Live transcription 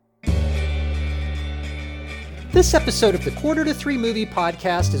This episode of the Qt3 Movie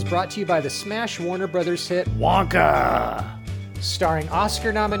Podcast is brought to you by the smash Warner Brothers hit Wonka, starring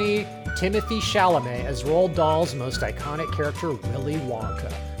Oscar nominee Timothy Chalamet as Roald Dahl's most iconic character, Willy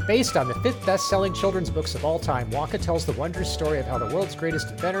Wonka. Based on the fifth best-selling children's books of all time, Wonka tells the wondrous story of how the world's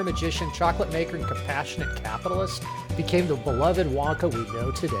greatest inventor, magician, chocolate maker, and compassionate capitalist became the beloved Wonka we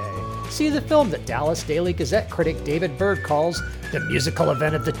know today. See the film that Dallas Daily Gazette critic David Bird calls the musical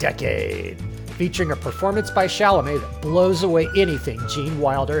event of the decade, featuring a performance by Chalamet that blows away anything Gene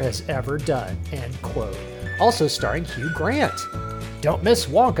Wilder has ever done, end quote. Also starring Hugh Grant. Don't miss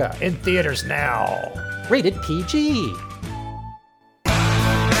Wonka in theaters now. Rated PG.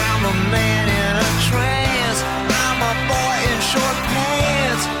 I'm a man in a trance. I'm a boy in short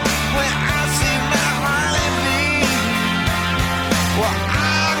pants. When I see my honeybee, well,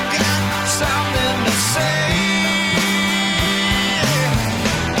 I've got something to say.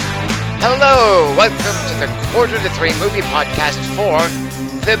 Hello, welcome to the Qt3 Movie Podcast for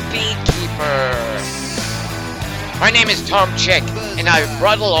The Beekeeper. My name is Tom Chick, and I've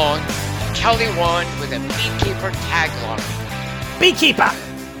brought along Kelly Wand with a Beekeeper tagline. Beekeeper!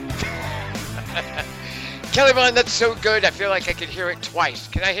 Kelly Wand, that's so good, I feel like I could hear it twice.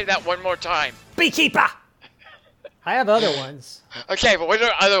 Can I hear that one more time? Beekeeper! I have other ones. Okay, but what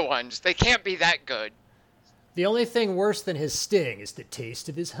are other ones? They can't be that good. The only thing worse than his sting is the taste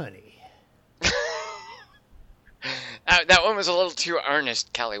of his honey. That one was a little too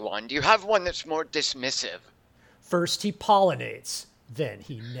earnest, Kelly Wand. Do you have one that's more dismissive? First he pollinates, then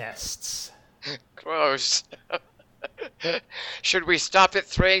he nests. Gross. Should we stop at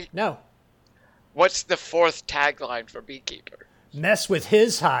 3? No. What's the fourth tagline for Beekeeper? Mess with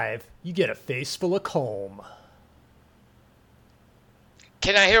his hive, you get a face full of comb.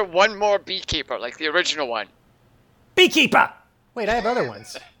 Can I hear one more Beekeeper, like the original one? Beekeeper! Wait, I have other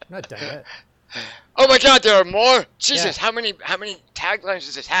ones. I'm not done yet. Oh my God, there are more? Jesus, Yeah. how many taglines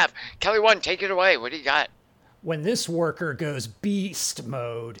does this have? Kelly Wand, take it away. What do you got? When this worker goes beast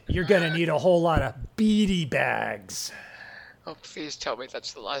mode, you're gonna need a whole lot of beady bags. Oh, please tell me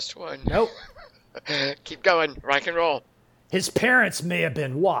that's the last one. Nope. Keep going. Rock and roll. His parents may have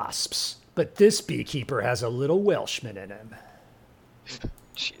been wasps, but this beekeeper has a little Welshman in him.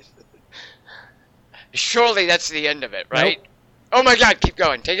 Jesus. Surely that's the end of it, right? Nope. Oh my God, keep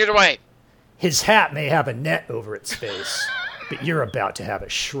going. Take it away. His hat may have a net over its face, but you're about to have a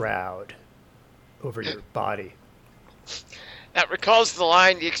shroud over your body. That recalls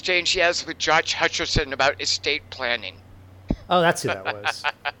the exchange he has with Josh Hutcherson about estate planning. Oh, that's who that was.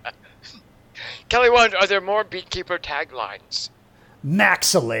 Kelly Wand, are there more Beekeeper taglines?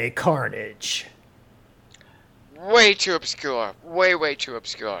 Maxillay carnage. Way too obscure. Way too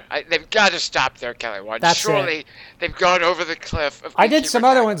obscure. They've got to stop there, Kelly Wand. That's Surely it. They've gone over the cliff. Of I did Beekeeper some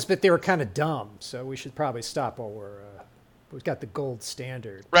other taglines. ones, but they were kind of dumb, so we should probably stop while we've got the gold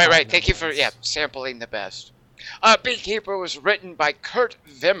standard. Right. Thank you for sampling the best. Beekeeper was written by Kurt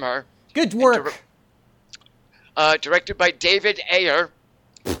Wimmer. Good work. Directed by David Ayer.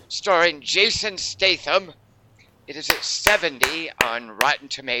 Starring Jason Statham. It is at 70 on Rotten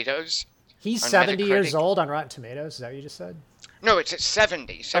Tomatoes. He's on 70 years Metacritic. old on Rotten Tomatoes. Is that what you just said? No, it's at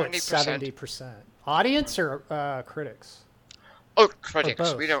 70. 70%. Oh, it's 70%. Audience or critics? Oh, critics.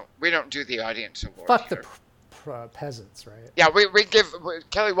 both. We don't do the audience award. Fuck the here. peasants, right? Yeah, we give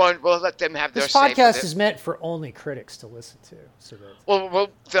Kelly Wand. We'll let them have their This say. podcast is meant for only critics to listen to. So that, Well,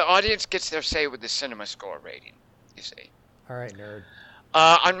 the audience gets their say with the cinema score rating. You see. all right, nerd.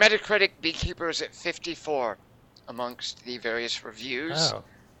 On Metacritic, Beekeeper is at 54 amongst the various reviews. Oh,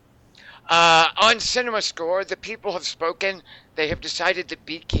 On Cinema Score, the people have spoken. They have decided that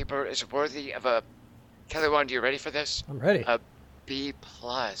Beekeeper is worthy of a... Kelly Wand, are you ready for this? I'm ready. A B+.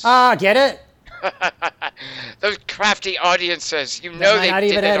 Get it? Those crafty audiences, you That know might they not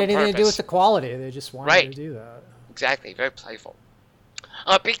did even that have on anything to do purpose. with the quality. They just wanted Right. to do that. Exactly, very playful.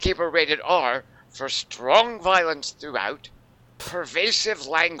 Beekeeper rated R for strong violence throughout, pervasive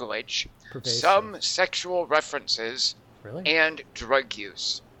language, Pervasive. some sexual references, Really? and drug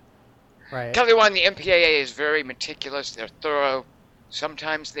use. Right. Kelly Wand, the MPAA is very meticulous. They're thorough.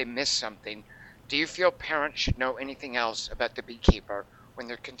 Sometimes they miss something. Do you feel parents should know anything else about the Beekeeper when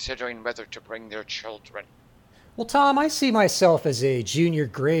they're considering whether to bring their children? Well, Tom, I see myself as a junior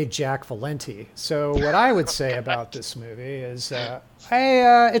grade Jack Valenti. So what I would say about this movie is,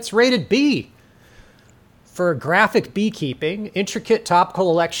 it's rated B for graphic beekeeping, intricate topical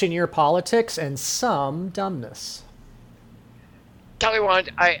election year politics, and some dumbness. Kelly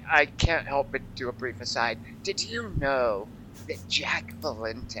Wand, I can't help but do a brief aside. Did you know that Jack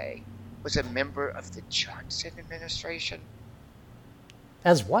Valenti was a member of the Johnson administration?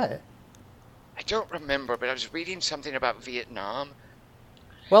 As what? I don't remember, but I was reading something about Vietnam.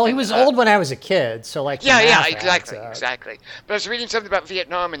 Well, he was old when I was a kid, so like... Yeah, exactly. But I was reading something about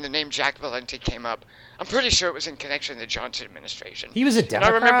Vietnam, and the name Jack Valenti came up. I'm pretty sure it was in connection to the Johnson administration. He was a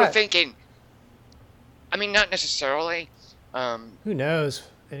Democrat? And I remember thinking... I mean, not necessarily. Who knows?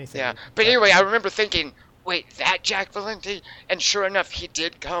 Anything. Yeah, but anyway, I remember thinking, wait, that Jack Valenti? And sure enough, he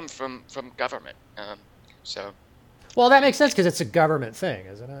did come from government. So... Well, that makes sense, because it's a government thing,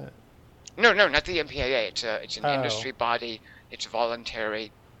 isn't it? No, not the MPAA. It's an industry body. It's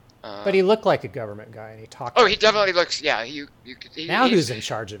voluntary. But he looked like a government guy, and he talked. Oh, he definitely looks. Yeah, now who's in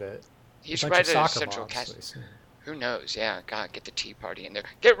charge of it? He's right at central cast. Who knows? Yeah, God, get the Tea Party in there.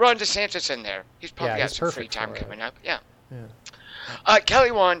 Get Ron DeSantis in there. He's probably got some free time coming up. Yeah.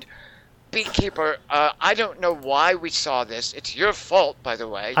 Kelly Wand, Beekeeper. I don't know why we saw this. It's your fault, by the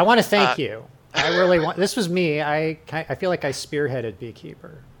way. I want to thank you. I really want. This was me. I feel like I spearheaded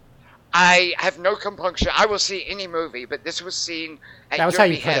Beekeeper. I have no compunction. I will see any movie, but this was seen at that was your how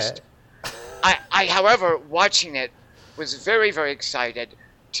you behest. Put it. I, however, watching it, was very, very excited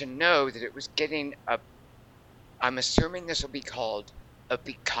to know that it was getting a... I'm assuming this will be called a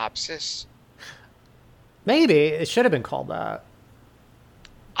Beekeopsis. Maybe. It should have been called that.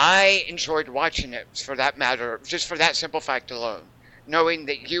 I enjoyed watching it, for that matter, just for that simple fact alone. Knowing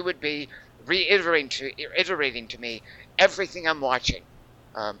that you would be reiterating to me everything I'm watching.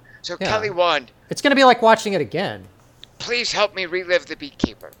 So, yeah. Kelly Wand... It's going to be like watching it again. Please help me relive the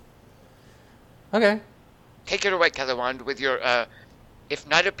Beekeeper. Okay. Take it away, Kelly Wand, with your, if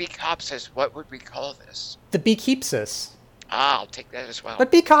not a Beekeopsis, what would we call this? The Beekeepsis. I'll take that as well.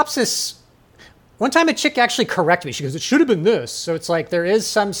 But Beekeopsis... One time a chick actually corrected me. She goes, it should have been this. So it's like there is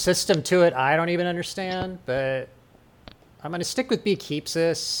some system to it I don't even understand, but I'm going to stick with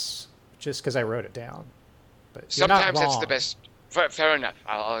Beekeepsis just because I wrote it down. But sometimes it's the best... Fair enough.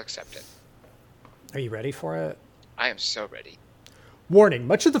 I'll accept it. Are you ready for it? I am so ready. Warning,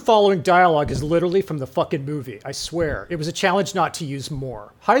 much of the following dialogue is literally from the fucking movie. I swear. It was a challenge not to use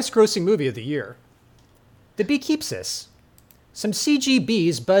more. Highest grossing movie of the year. The Beekeepsis. Some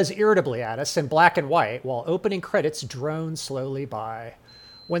CGBs buzz irritably at us in black and white while opening credits drone slowly by.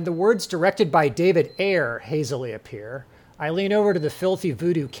 When the words directed by David Ayer hazily appear, I lean over to the filthy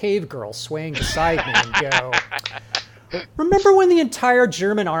voodoo cave girl swaying beside me and go... Remember when the entire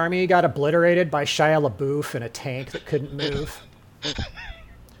German army got obliterated by Shia LaBeouf in a tank that couldn't move?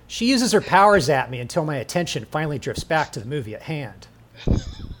 She uses her powers at me until my attention finally drifts back to the movie at hand.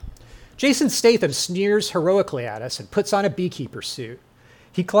 Jason Statham sneers heroically at us and puts on a beekeeper suit.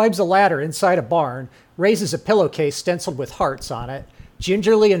 He climbs a ladder inside a barn, raises a pillowcase stenciled with hearts on it,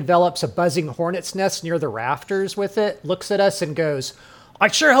 gingerly envelops a buzzing hornet's nest near the rafters with it, looks at us and goes... I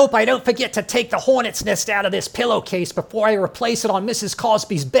sure hope I don't forget to take the hornet's nest out of this pillowcase before I replace it on Mrs.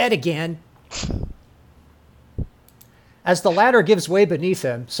 Cosby's bed again. As the ladder gives way beneath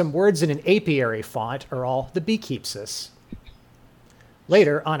him, some words in an apiary font are all the Beekeepsis.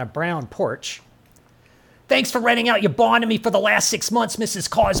 Later, on a brown porch. Thanks for renting out your barn to me for the last 6 months, Mrs.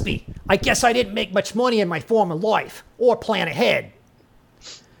 Cosby. I guess I didn't make much money in my former life, or plan ahead.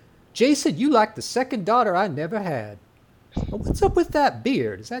 Jason, you like the second daughter I never had. What's up with that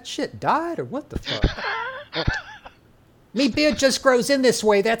beard? Is that shit dyed or what the fuck? Me beard just grows in this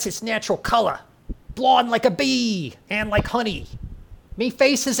way. That's its natural color. Blonde like a bee and like honey. Me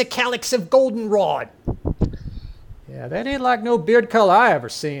face is a calyx of goldenrod. Yeah, that ain't like no beard color I ever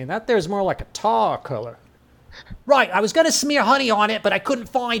seen. That there's more like a tar color. Right, I was going to smear honey on it, but I couldn't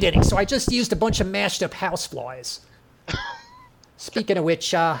find any, so I just used a bunch of mashed up houseflies. Speaking of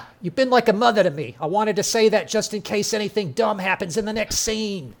which, you've been like a mother to me. I wanted to say that just in case anything dumb happens in the next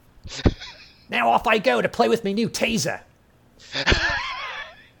scene. Now off I go to play with me new taser.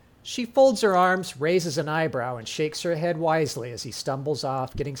 She folds her arms, raises an eyebrow, and shakes her head wisely as he stumbles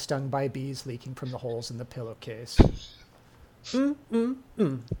off, getting stung by bees leaking from the holes in the pillowcase.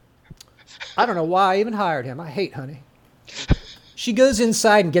 I don't know why I even hired him. I hate honey. She goes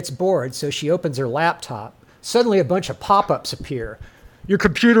inside and gets bored, so she opens her laptop. Suddenly a bunch of pop-ups appear. Your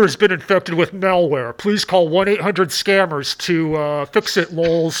computer has been infected with malware. Please call 1-800-SCAMMERS to fix it,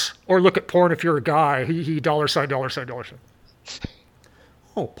 lols. Or look at porn if you're a guy. $, $.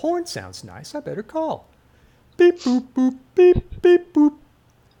 Oh, porn sounds nice. I better call. Beep, boop, boop, beep, beep, boop.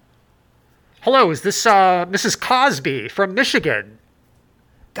 Hello, is this Mrs. Cosby from Michigan?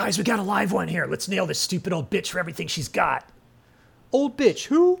 Guys, we got a live one here. Let's nail this stupid old bitch for everything she's got. Old bitch,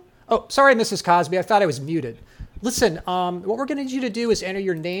 who? Oh, sorry, Mrs. Cosby. I thought I was muted. Listen, what we're going to need you to do is enter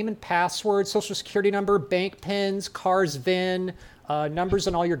your name and password, social security number, bank pins, car's VIN, numbers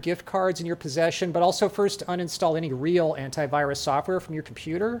on all your gift cards in your possession, but also first uninstall any real antivirus software from your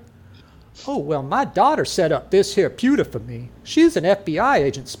computer. Oh, well, my daughter set up this here pewter for me. She's an FBI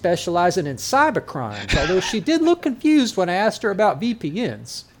agent specializing in cyber crimes, although she did look confused when I asked her about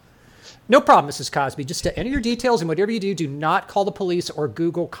VPNs. No problem, Mrs. Cosby. Just to enter your details, and whatever you do, do not call the police or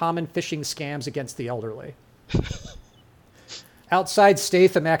Google common phishing scams against the elderly. Outside,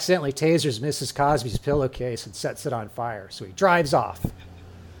 Statham accidentally tasers Mrs. Cosby's pillowcase and sets it on fire, so he drives off.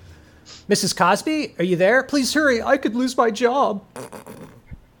 Mrs. Cosby, are you there? Please hurry, I could lose my job.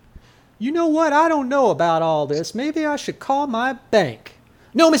 You know what? I don't know about all this. Maybe I should call my bank.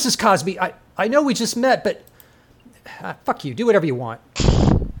 No, Mrs. Cosby, I know we just met, but... fuck you, do whatever you want.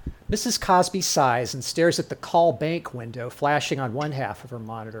 Mrs. Cosby sighs and stares at the call bank window flashing on one half of her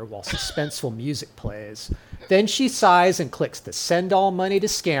monitor while suspenseful music plays. Then she sighs and clicks the Send All Money to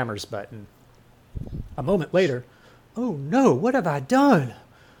Scammers button. A moment later, oh no, what have I done?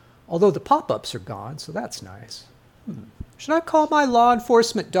 Although the pop-ups are gone, so that's nice. Should I call my law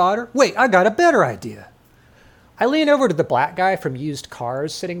enforcement daughter? Wait, I got a better idea. I lean over to the black guy from Used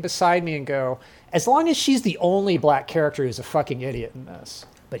Cars sitting beside me and go, as long as she's the only black character who's a fucking idiot in this.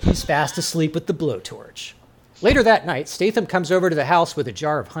 But he's fast asleep with the blowtorch. Later that night, Statham comes over to the house with a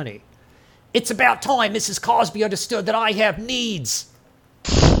jar of honey. It's about time Mrs. Cosby understood that I have needs.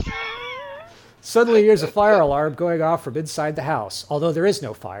 Suddenly he hears a fire alarm going off from inside the house, although there is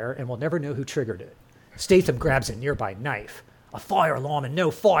no fire and we'll never know who triggered it. Statham grabs a nearby knife. A fire alarm and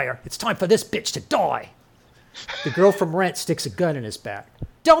no fire. It's time for this bitch to die. The girl from Rent sticks a gun in his back.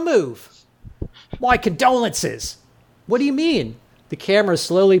 Don't move. My condolences. What do you mean? The camera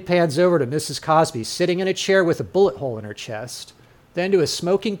slowly pans over to Mrs. Cosby sitting in a chair with a bullet hole in her chest, then to a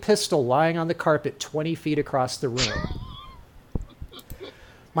smoking pistol lying on the carpet 20 feet across the room.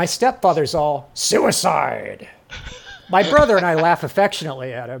 My stepfather's all, suicide. My brother and I laugh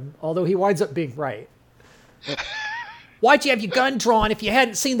affectionately at him, although he winds up being right. Why'd you have your gun drawn if you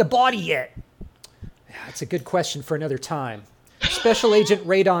hadn't seen the body yet? That's a good question for another time. Special Agent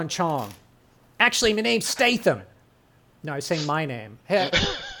Radon Chong. Actually, my name's Statham. No, I was saying my name. Hey,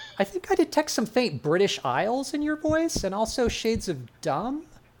 I think I detect some faint British Isles in your voice, and also shades of dumb.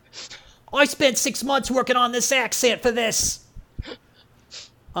 I spent 6 months working on this accent for this.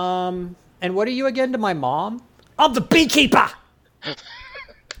 And what are you again to my mom? I'm the Beekeeper!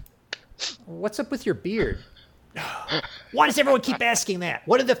 What's up with your beard? Why does everyone keep asking that?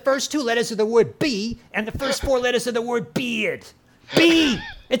 What are the first 2 letters of the word bee and the first 4 letters of the word beard? Bee!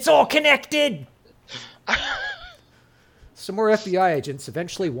 It's all connected! Some more FBI agents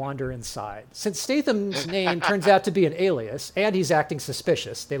eventually wander inside. Since Statham's name turns out to be an alias, and he's acting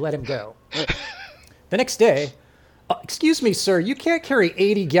suspicious, they let him go. The next day, excuse me, sir, you can't carry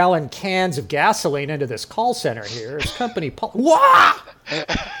 80-gallon cans of gasoline into this call center here. It's company Wah!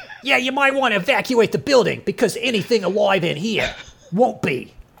 Yeah, you might want to evacuate the building, because anything alive in here won't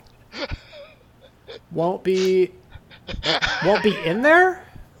be in there?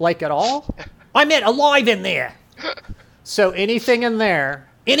 Like at all? I meant alive in there. So anything in there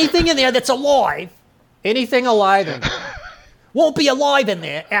that's alive, anything alive in there, won't be alive in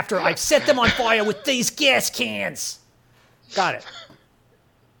there after I've set them on fire with these gas cans. Got it.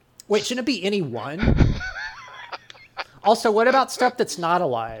 Wait, shouldn't it be any one? Also, what about stuff that's not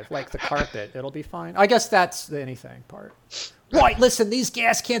alive, like the carpet? It'll be fine. I guess that's the anything part. Right, listen, these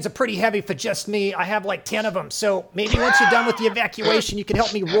gas cans are pretty heavy for just me. I have like 10 of them, so maybe once you're done with the evacuation, you can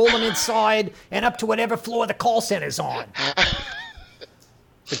help me roll them inside and up to whatever floor the call center's on.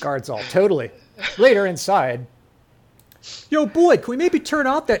 The guard's all, totally. Later, inside, yo, Boyd, can we maybe turn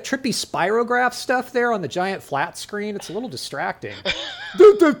off that trippy spirograph stuff there on the giant flat screen? It's a little distracting.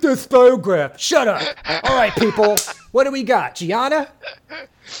 The spirograph. Shut up. All right, people. What do we got? Gianna?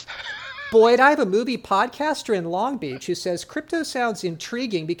 Boyd, I have a movie podcaster in Long Beach who says crypto sounds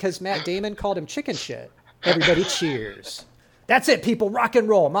intriguing because Matt Damon called him chicken shit. Everybody cheers. That's it, people. Rock and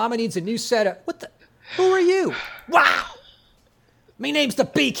roll. Mama needs a new setup. What the? Who are you? Wow. My name's the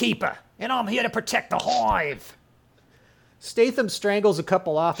Beekeeper, and I'm here to protect the hive. Statham strangles a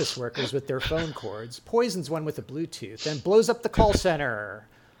couple office workers with their phone cords, poisons one with a Bluetooth, and blows up the call center,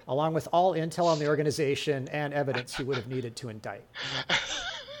 along with all intel on the organization and evidence he would have needed to indict.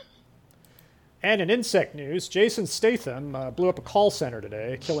 And in insect news, Jason Statham blew up a call center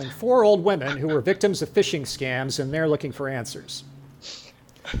today, killing 4 old women who were victims of phishing scams, and they're looking for answers.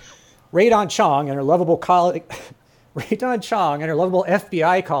 Radon Chong and her lovable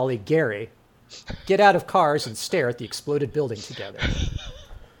FBI colleague, Gary, get out of cars and stare at the exploded building together.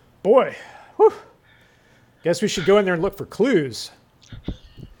 Boy, whew. Guess we should go in there and look for clues.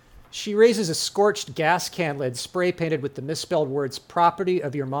 She raises a scorched gas can lid spray painted with the misspelled words, property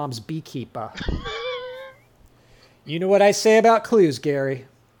of your mom's beekeeper. You know what I say about clues, Gary.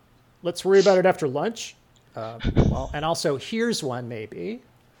 let's worry about it after lunch. And also, here's one maybe.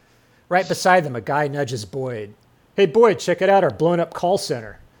 Right beside them, a guy nudges Boyd. Hey, Boyd, check it out, our blown-up call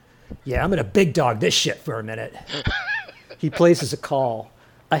center. Yeah, I'm gonna big dog this shit for a minute. He places a call.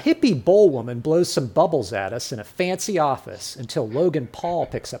 A hippie bowl woman blows some bubbles at us in a fancy office until Logan Paul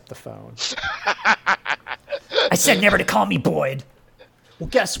picks up the phone. I said never to call me Boyd. Well,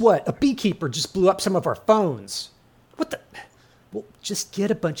 guess what? A beekeeper just blew up some of our phones. What the? Well, just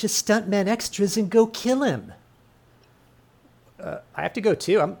get a bunch of stuntmen extras and go kill him. I have to go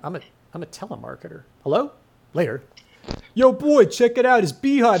too. I'm a telemarketer. Hello? Later. Yo, Boyd, check it out. His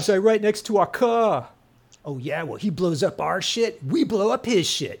beehives are right next to our car. Oh, yeah? Well, he blows up our shit. We blow up his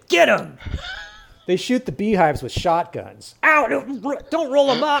shit. Get him! They shoot the beehives with shotguns. Ow! Don't roll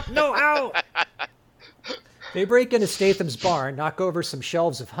them up! No, ow! They break into Statham's barn, knock over some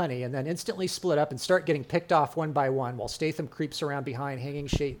shelves of honey, and then instantly split up and start getting picked off one by one while Statham creeps around behind hanging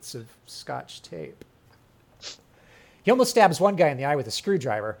sheets of Scotch tape. He almost stabs one guy in the eye with a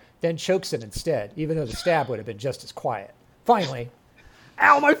screwdriver, then chokes him instead, even though the stab would have been just as quiet. Finally,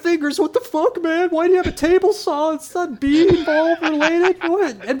 ow, my fingers, what the fuck, man? Why do you have a table saw? It's not bee involved related?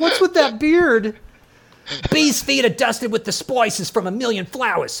 What? And what's with that beard? Bees' feet are dusted with the spices from a million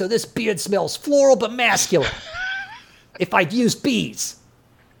flowers, so this beard smells floral but masculine. If I'd used bees.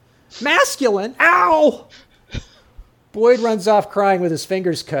 Masculine? Ow! Boyd runs off crying with his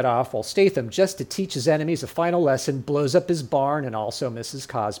fingers cut off, while Statham, just to teach his enemies a final lesson, blows up his barn and also Mrs.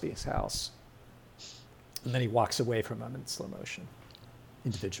 Cosby's house. And then he walks away from them in slow motion,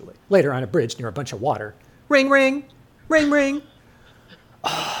 individually. Later, on a bridge near a bunch of water. Ring, ring! Ring, ring!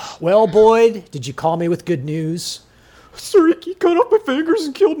 Well, Boyd, did you call me with good news? Sir, he cut off my fingers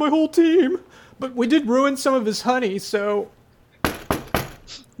and killed my whole team. But we did ruin some of his honey, so...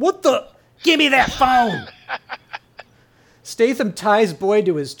 What the... Give me that phone! Statham ties Boyd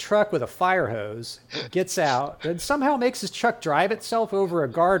to his truck with a fire hose, gets out, then somehow makes his truck drive itself over a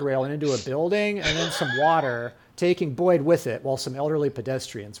guardrail and into a building, and then some water, taking Boyd with it while some elderly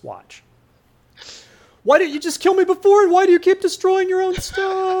pedestrians watch. Why didn't you just kill me before, and why do you keep destroying your own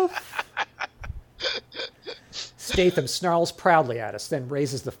stuff? Statham snarls proudly at us, then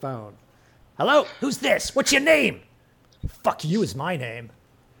raises the phone. Hello? Who's this? What's your name? Fuck you is my name.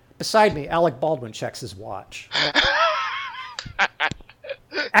 Beside me, Alec Baldwin checks his watch.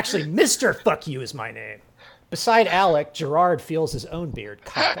 Actually, Mr. Fuck You is my name. Beside Alec, Gerard feels his own beard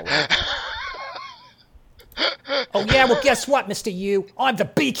cockle. Oh yeah, well guess what, Mr. You? I'm the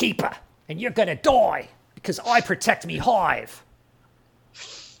beekeeper, and you're gonna die, because I protect me hive.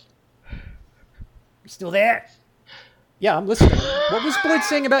 You still there? Yeah, I'm listening. What was Boyd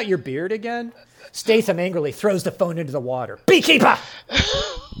saying about your beard again? Statham angrily throws the phone into the water. Beekeeper!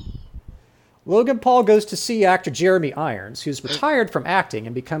 Logan Paul goes to see actor Jeremy Irons, who's retired from acting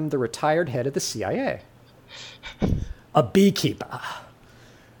and become the retired head of the CIA. A beekeeper.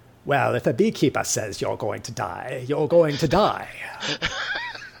 Well, if a beekeeper says you're going to die, you're going to die.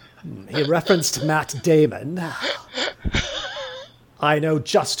 He referenced Matt Damon. I know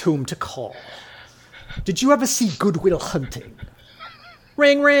just whom to call. Did you ever see Good Will Hunting?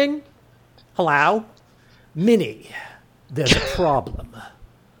 Ring, ring. Hello? Minnie, there's a problem.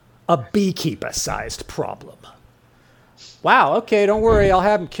 A beekeeper-sized problem. Wow, okay, don't worry. I'll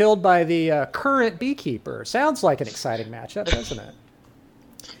have him killed by the current beekeeper. Sounds like an exciting matchup, doesn't it?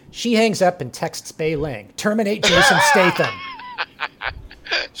 She hangs up and texts Bei Ling. Terminate Jason Statham.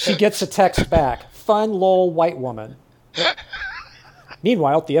 She gets a text back. Fun, lol, white woman.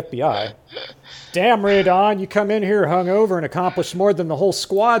 Meanwhile, at the FBI. Damn, Ray Don, you come in here hungover and accomplish more than the whole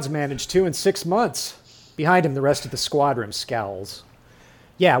squad's managed to in 6 months. Behind him, the rest of the squad room scowls.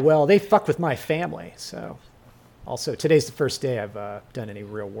 Yeah, well, they fucked with my family, so... Also, today's the first day I've done any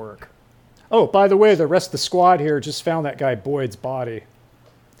real work. Oh, by the way, the rest of the squad here just found that guy Boyd's body.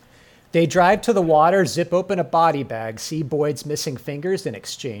 They drive to the water, zip open a body bag, see Boyd's missing fingers, and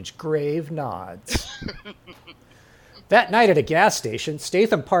exchange grave nods. That night at a gas station,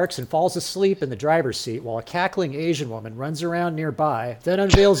 Statham parks and falls asleep in the driver's seat while a cackling Asian woman runs around nearby, then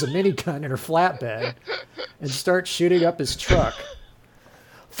unveils a minigun in her flatbed and starts shooting up his truck.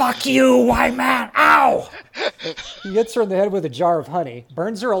 Fuck you, white man! Ow! He hits her in the head with a jar of honey,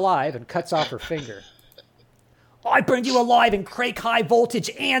 burns her alive, and cuts off her finger. I burned you alive in Crake High Voltage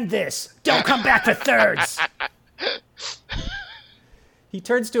and this! Don't come back for thirds! He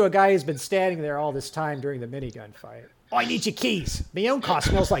turns to a guy who's been standing there all this time during the minigun fight. I need your keys. My own car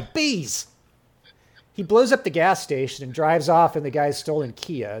smells like bees. He blows up the gas station and drives off in the guy's stolen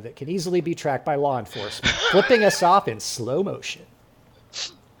Kia that can easily be tracked by law enforcement, flipping us off in slow motion.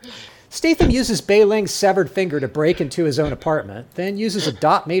 Statham uses Bei Ling's severed finger to break into his own apartment, then uses a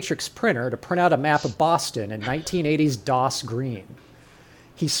dot matrix printer to print out a map of Boston in 1980s DOS green.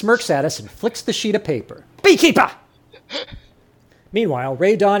 He smirks at us and flicks the sheet of paper. Beekeeper! Meanwhile,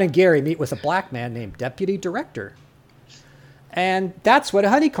 Ray, Don, and Gary meet with a black man named Deputy Director. And that's what a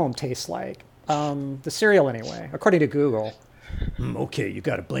honeycomb tastes like. The cereal, anyway, according to Google. Okay, you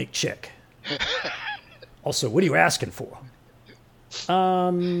got a blank check. Also, what are you asking for?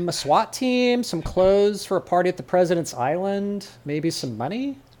 A SWAT team, some clothes for a party at the President's Island, maybe some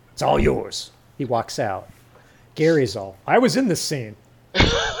money? It's all yours. He walks out. Gary's all, I was in this scene.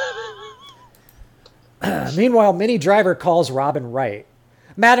 Meanwhile, Minnie Driver calls Robin Wright.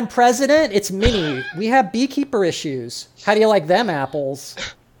 Madam President, it's Minnie. We have beekeeper issues. How do you like them apples?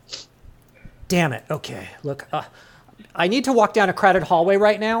 Damn it. Okay, look, I need to walk down a crowded hallway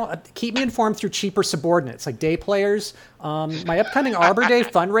right now. Keep me informed through cheaper subordinates, like day players. My upcoming Arbor Day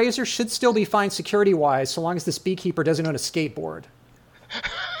fundraiser should still be fine security-wise, so long as this beekeeper doesn't own a skateboard.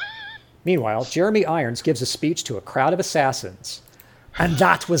 Meanwhile, Jeremy Irons gives a speech to a crowd of assassins. And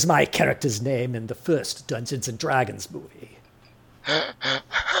that was my character's name in the first Dungeons & Dragons movie.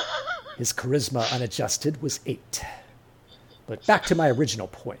 His charisma unadjusted was 8. But back to my original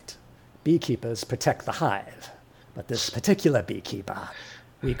point. Beekeepers protect the hive. But this particular beekeeper,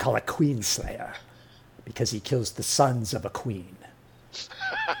 we call a queen slayer, because he kills the sons of a queen.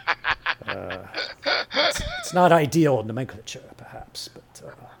 It's not ideal nomenclature, perhaps, but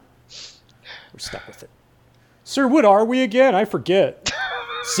we're stuck with it. Sir, what are we again? I forget.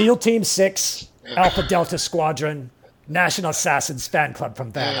 SEAL Team 6, Alpha Delta Squadron, National Assassins Fan Club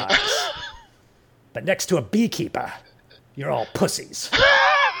from Van Nuys. But next to a beekeeper, you're all pussies.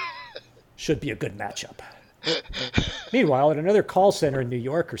 Should be a good matchup. Meanwhile, at another call center in New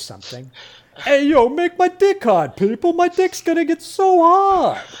York or something. Hey, yo, make my dick hard, people. My dick's gonna get so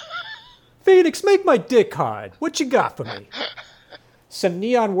hard. Phoenix, make my dick hard. What you got for me? Some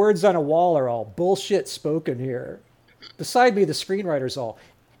neon words on a wall are all bullshit spoken here. Beside me, the screenwriter's all,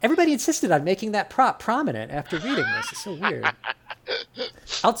 everybody insisted on making that prop prominent after reading this. It's so weird.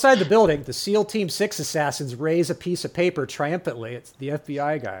 Outside the building, the SEAL Team 6 assassins raise a piece of paper triumphantly. It's the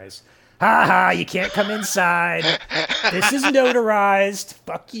FBI guys. Ha ha, you can't come inside. This is notarized.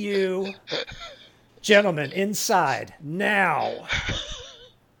 Fuck you. Gentlemen, inside. Now.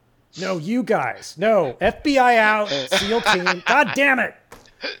 No, you guys. No, FBI out. SEAL team. God damn it.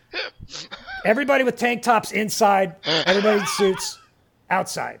 Everybody with tank tops inside. Everybody in suits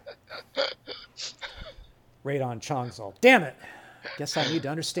outside. Radon Chong's all, damn it. Guess I need to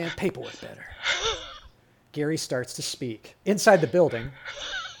understand paperwork better. Gary starts to speak. Inside the building.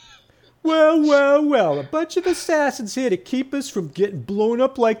 Well, a bunch of assassins here to keep us from getting blown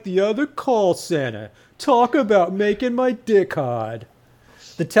up like the other call center. Talk about making my dick hard.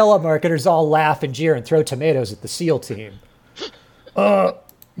 The telemarketers all laugh and jeer and throw tomatoes at the SEAL team.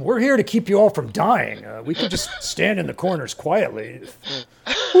 We're here to keep you all from dying. We can just stand in the corners quietly.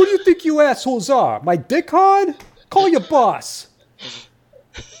 Who do you think you assholes are? My dick hard? Call your boss.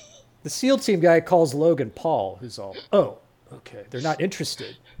 The SEAL team guy calls Logan Paul, who's all, oh, okay, they're not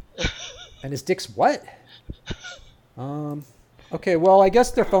interested. And his dick's what? Okay, well, I guess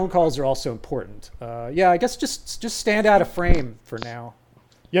their phone calls are also important. Yeah, I guess just stand out of frame for now.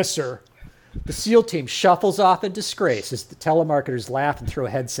 Yes, sir. The SEAL team shuffles off in disgrace as the telemarketers laugh and throw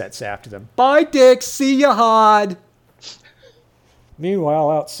headsets after them. Bye, Dick. See ya, Hod. Meanwhile,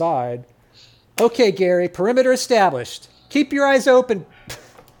 outside. Okay, Gary, perimeter established. Keep your eyes open.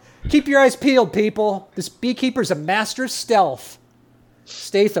 Keep your eyes peeled, people. This beekeeper's a master of stealth.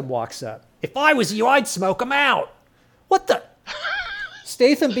 Statham walks up. If I was you, I'd smoke him out. What the?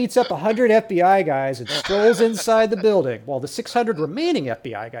 Statham beats up 100 FBI guys and strolls inside the building, while the 600 remaining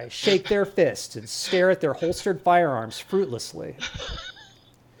FBI guys shake their fists and stare at their holstered firearms fruitlessly.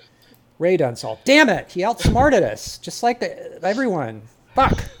 Ray Dunn's all, damn it, he outsmarted us, just like everyone.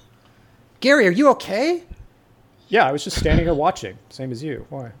 Fuck. Gary, are you okay? Yeah, I was just standing here watching, same as you.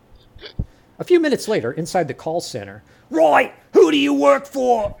 Why? A few minutes later, inside the call center, Roy, who do you work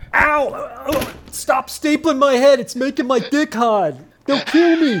for? Ow! Stop stapling my head, it's making my dick hard. They'll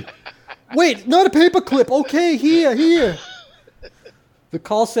kill me. Wait, not a paperclip. Okay, here. The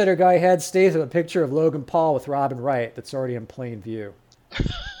call center guy hands Statham a picture of Logan Paul with Robin Wright that's already in plain view.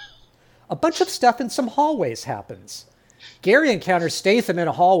 A bunch of stuff in some hallways happens. Gary encounters Statham in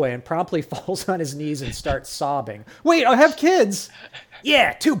a hallway and promptly falls on his knees and starts sobbing. Wait, I have kids.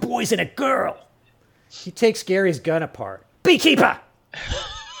 Yeah, 2 boys and a girl. He takes Gary's gun apart. Beekeeper!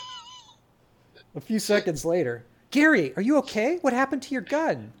 A few seconds later, Gary, are you okay? What happened to your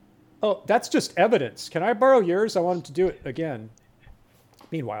gun? Oh, that's just evidence. Can I borrow yours? I wanted to do it again.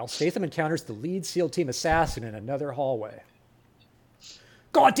 Meanwhile, Statham encounters the lead SEAL team assassin in another hallway.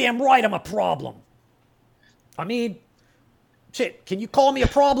 Goddamn right I'm a problem. I mean, shit, can you call me a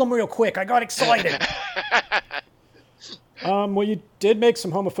problem real quick? I got excited. Well, you did make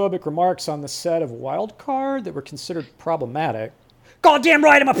some homophobic remarks on the set of Wild Card that were considered problematic. Goddamn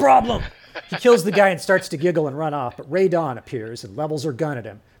right I'm a problem! He kills the guy and starts to giggle and run off, but Ray Dawn appears and levels her gun at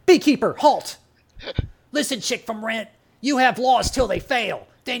him. Beekeeper, halt! Listen, chick from Rent, you have laws till they fail.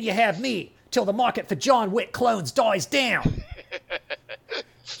 Then you have me, till the market for John Wick clones dies down.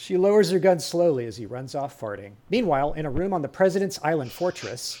 She lowers her gun slowly as he runs off farting. Meanwhile, in a room on the President's Island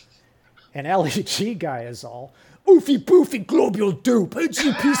Fortress, an LEG guy is all, Oofy poofy globule dupe, how'd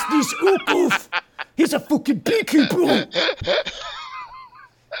you piece this oof? He's a fucking beekeeper.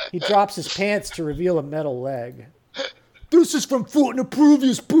 He drops his pants to reveal a metal leg. This is from fighting a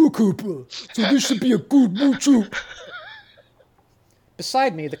previous beekeeper, so this should be a good mucho.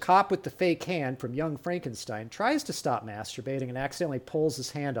 Beside me, the cop with the fake hand from Young Frankenstein tries to stop masturbating and accidentally pulls his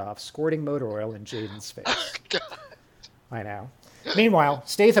hand off, squirting motor oil in Jaden's face. Oh, I know. Meanwhile,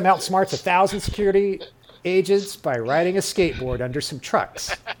 Statham outsmarts 1,000 security agents by riding a skateboard under some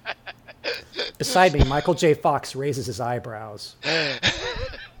trucks. Beside me, Michael J. Fox raises his eyebrows.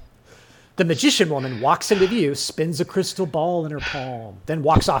 The magician woman walks into view, spins a crystal ball in her palm, then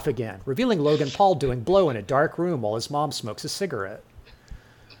walks off again, revealing Logan Paul doing blow in a dark room while his mom smokes a cigarette.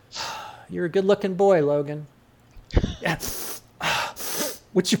 You're a good-looking boy, Logan. Yeah.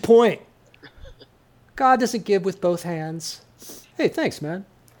 What's your point? God doesn't give with both hands. Hey, thanks, man.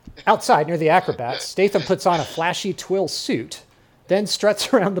 Outside, near the acrobats, Statham puts on a flashy twill suit, then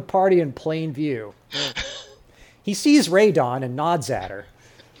struts around the party in plain view. He sees Ray Dawn and nods at her.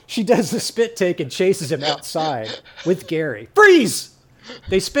 She does the spit take and chases him outside with Gary. Freeze!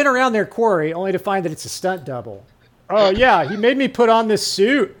 They spin around their quarry, only to find that it's a stunt double. Oh, yeah, he made me put on this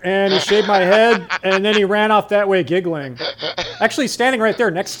suit, and he shaved my head, and then he ran off that way giggling. Actually, standing right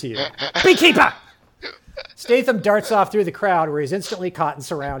there next to you. Beekeeper! Statham darts off through the crowd, where he's instantly caught and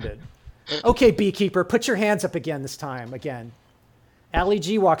surrounded. Okay, Beekeeper, put your hands up again this time. Again. Ali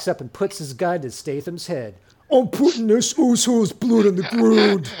G walks up and puts his gun to Statham's head. I'm putting this asshole's blood on the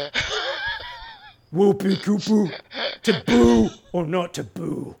ground. Well, Beekeeper, taboo or not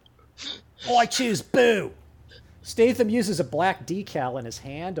taboo? I choose boo. Statham uses a black decal in his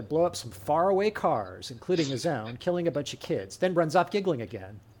hand to blow up some faraway cars, including his own, killing a bunch of kids, then runs off giggling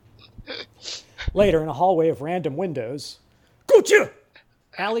again. Later, in a hallway of random windows, gotcha!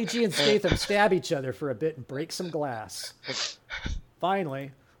 Ali G and Statham stab each other for a bit and break some glass.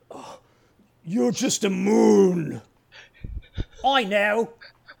 Finally, you're just a moon. I know.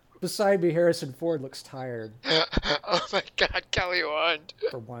 Beside me, Harrison Ford looks tired. Oh my God, Kelly Wand.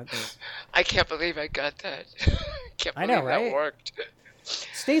 For once. I can't believe I got that. Can't I believe know, right? that worked.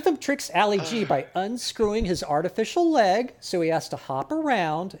 Statham tricks Ali G by unscrewing his artificial leg, so he has to hop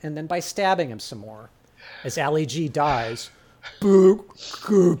around, and then by stabbing him some more. As Ali G dies,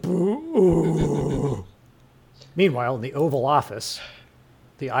 meanwhile, in the Oval Office,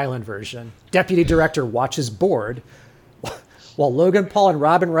 the island version, Deputy Director watches bored, while Logan Paul and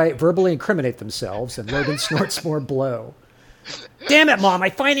Robin Wright verbally incriminate themselves, and Logan snorts more blow. Damn it, Mom, I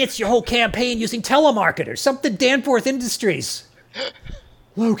financed your whole campaign using telemarketers, something Danforth Industries.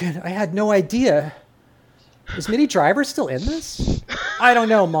 Logan, I had no idea. Is Minnie Driver still in this? I don't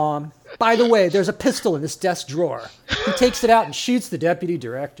know, Mom. By the way, there's a pistol in this desk drawer. He takes it out and shoots the deputy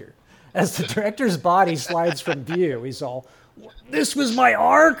director. As the director's body slides from view, he's all, this was my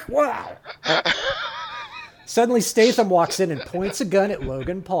arc? Wow. Suddenly, Statham walks in and points a gun at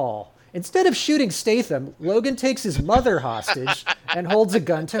Logan Paul. Instead of shooting Statham, Logan takes his mother hostage and holds a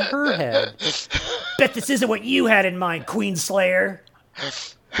gun to her head. Bet this isn't what you had in mind, Queen Slayer.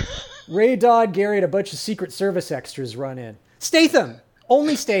 Ray Dawn, Gary, and a bunch of Secret Service extras run in. Statham!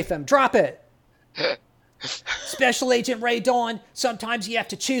 Only Statham! Drop it! Special Agent Ray Dawn, sometimes you have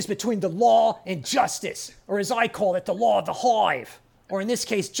to choose between the law and justice, or as I call it, the law of the hive. Or in this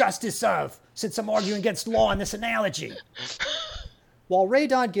case, justice of, since I'm arguing against law in this analogy. While Ray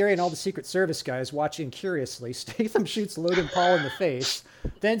Dawn, Gary, and all the Secret Service guys watching curiously, Statham shoots Logan Paul in the face,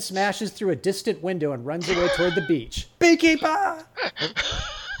 then smashes through a distant window and runs away toward the beach. Beekeeper!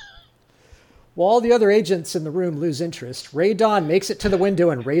 While all the other agents in the room lose interest, Ray Dawn makes it to the window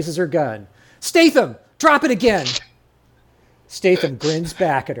and raises her gun. Statham! Drop it again! Statham grins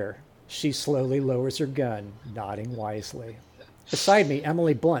back at her. She slowly lowers her gun, nodding wisely. Beside me,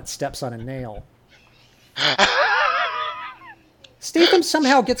 Emily Blunt steps on a nail. Statham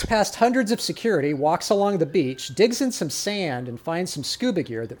somehow gets past hundreds of security, walks along the beach, digs in some sand, and finds some scuba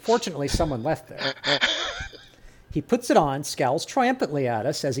gear that fortunately someone left there. He puts it on, scowls triumphantly at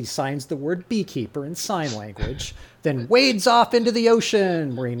us as he signs the word beekeeper in sign language, then wades off into the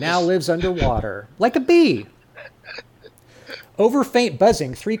ocean, where he now lives underwater, like a bee. Over faint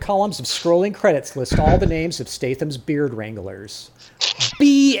buzzing, 3 columns of scrolling credits list all the names of Statham's beard wranglers.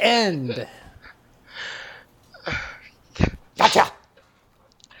 B-end. Gotcha!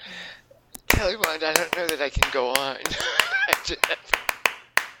 Kelly Wand, I don't know that I can go on.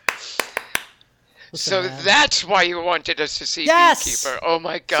 So man. that's why you wanted us to see Yes! Beekeeper. Oh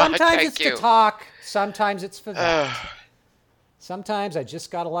my God, Sometimes thank it's you. to talk. Sometimes it's for that. Sometimes I just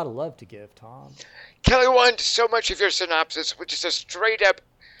got a lot of love to give, Tom. Kelly Wand, so much of your synopsis was just a straight up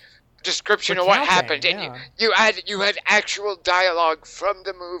description of what happened, and you had actual dialogue from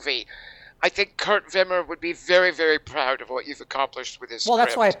the movie. I think Kurt Wimmer would be very, very proud of what you've accomplished with his Well, script.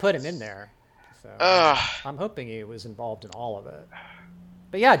 that's why I put him in there. So I'm hoping he was involved in all of it.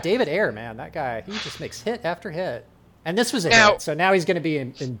 But yeah, David Ayer, man, that guy, he just makes hit after hit. And this was a hit, so now he's going to be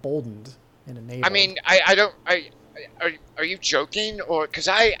emboldened and enabled. I mean, are you joking? Or, because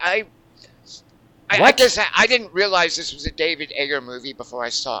I guess I didn't realize this was a David Ayer movie before I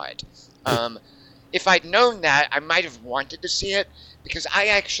saw it. If I'd known that, I might have wanted to see it, because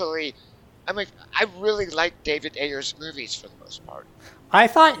I really like David Ayer's movies for the most part. I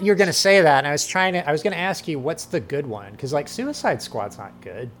thought you were going to say that, and I was going to ask you, what's the good one? Because, like, Suicide Squad's not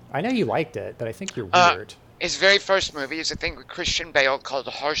good. I know you liked it, but I think you're weird. His very first movie is a thing with Christian Bale called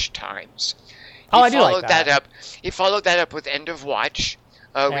Harsh Times. I do like that. He followed that up with End of Watch,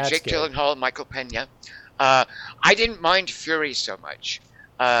 with Jake Gyllenhaal and Michael Pena. I didn't mind Fury so much.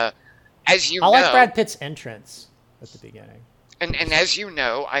 As you know, I like Brad Pitt's entrance at the beginning. And as you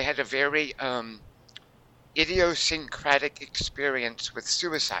know, I had a very idiosyncratic experience with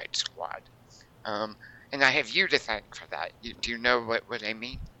Suicide Squad. And I have you to thank for that. Do you know what I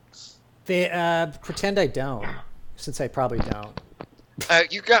mean? Pretend I don't, since I probably don't.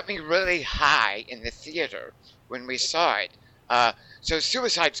 You got me really high in the theater when we saw it. So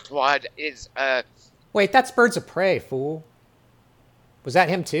Suicide Squad is... Wait, that's Birds of Prey, fool. Was that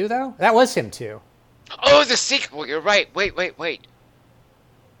him too, though? That was him too. Oh, the sequel, you're right. Wait.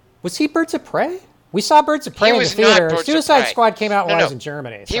 Was he Birds of Prey? We saw Birds of Prey in the theater. Suicide Squad came out when I was in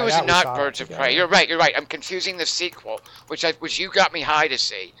Germany. So he was not Birds of Prey. You're right. I'm confusing the sequel, which you got me high to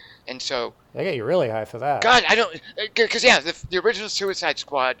see. And so... I get you really high for that. God, I don't... Because, yeah, the original Suicide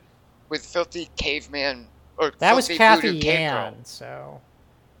Squad with Filthy Caveman... That was Kathy Yan, so...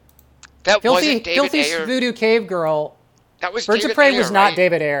 That wasn't David Ayer. Filthy Voodoo Cave Girl... That was Birds David of Prey Ayer, was not right?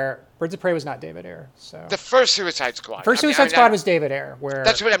 David Ayer. Birds of Prey was not David Ayer. So the first Suicide Squad. Suicide Squad was David Ayer, where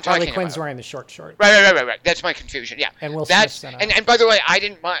that's what I'm talking Harley Quinn's about. wearing the short shorts. Right. That's my confusion. Yeah. And Will Smith's in it. And by the way, I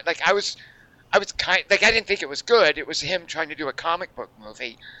didn't mind. Like I was kind like I didn't think it was good. It was him trying to do a comic book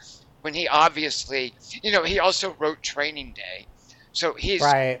movie when he obviously, he also wrote Training Day, so he's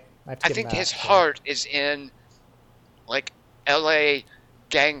right. I think his heart is in like L.A.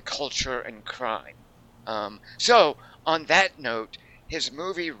 gang culture and crime. So on that note, his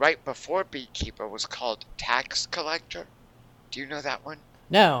movie right before Beekeeper was called Tax Collector. Do you know that one?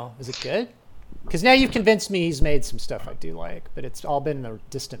 No. Is it good? Because now you've convinced me he's made some stuff I do like, but it's all been in the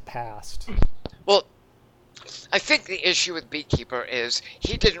distant past. Well, I think the issue with Beekeeper is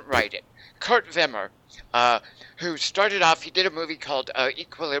he didn't write it. Kurt Wimmer, who started off, he did a movie called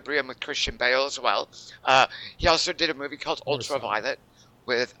Equilibrium with Christian Bale as well. He also did a movie called Ultraviolet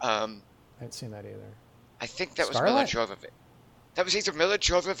with... I haven't seen that either. I think that was Mila Jovovich. That was either Mila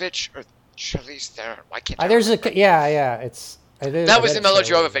Jovovich or Charlize Theron. I can't remember. That was the Mila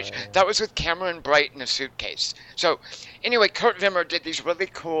Jovovich. That was with Cameron Bright in a suitcase. So, anyway, Kurt Wimmer did these really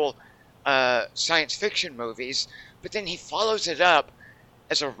cool science fiction movies, but then he follows it up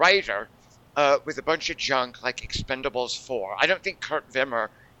as a writer with a bunch of junk like Expendables 4. I don't think Kurt Wimmer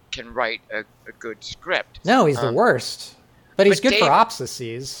can write a good script. No, he's the worst. But he's good for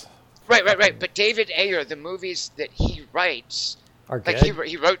opsices. Right. But David Ayer, the movies that he writes... are good. Like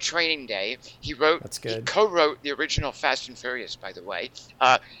he wrote Training Day. He co-wrote the original Fast and Furious, by the way.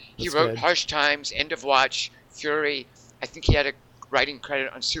 He wrote Harsh Times, End of Watch, Fury. I think he had a writing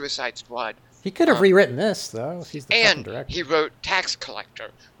credit on Suicide Squad. He could have rewritten this, though, if he's the fucking director. And he wrote Tax Collector,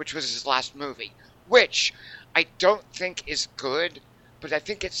 which was his last movie, which I don't think is good, but I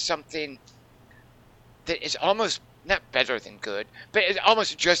think it's something that is almost not better than good, but it's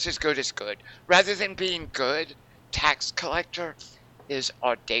almost just as good as good. Rather than being good, Tax Collector is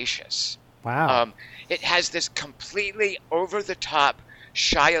audacious. Wow. It has this completely over-the-top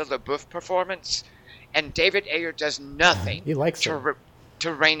Shia LaBeouf performance, and David Ayer does nothing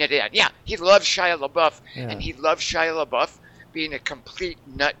to rein it in. Yeah, he loves Shia LaBeouf, and he loves Shia LaBeouf being a complete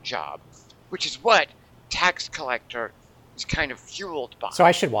nut job, which is what Tax Collector is kind of fueled by. So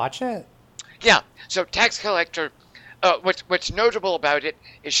I should watch it? Yeah. So Tax Collector, what's notable about it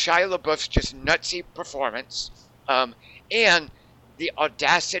is Shia LaBeouf's just nutsy performance, and the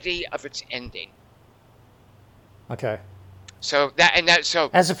audacity of its ending. Okay. So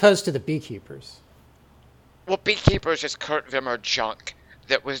as opposed to the Beekeepers. Well, Beekeeper is just Kurt Wimmer junk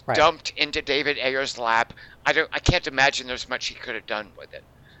that was dumped into David Ayer's lap. I can't imagine there's much he could have done with it.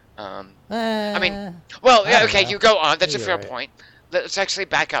 I mean, well, yeah, okay, you go on. That's a fair point. Let's actually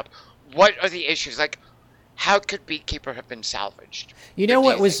back up. What are the issues? Like, how could Beekeeper have been salvaged? You know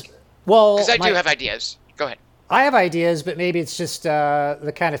what was... Well, because I do have ideas. Go ahead. I have ideas, but maybe it's just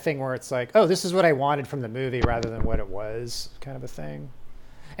the kind of thing where it's like, oh, this is what I wanted from the movie rather than what it was, kind of a thing.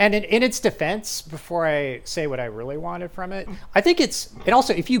 And in its defense, before I say what I really wanted from it, I think it's... And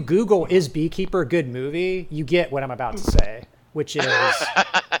also, if you Google, is Beekeeper a good movie, you get what I'm about to say, which is...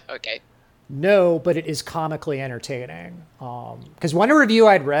 Okay. No, but it is comically entertaining. Because one review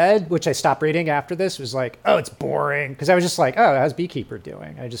I'd read, which I stopped reading after this, was like, oh, it's boring. Because I was just like, oh, how's Beekeeper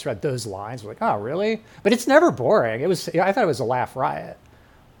doing? I just read those lines. I was like, oh, really? But it's never boring. I thought it was a laugh riot.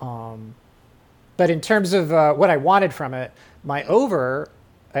 But in terms of what I wanted from it, my over,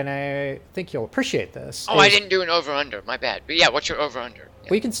 and I think you'll appreciate this. Oh, I didn't do an over-under. My bad. But yeah, what's your over-under? Yeah.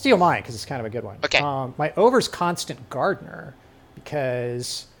 Well, you can steal mine because it's kind of a good one. Okay. My over's Constant Gardener,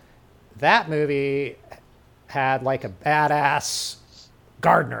 because... that movie had like a badass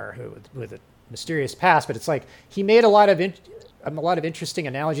gardener with a mysterious past, but it's like he made a lot of interesting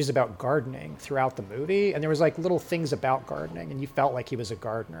analogies about gardening throughout the movie, and there was like little things about gardening, and you felt like he was a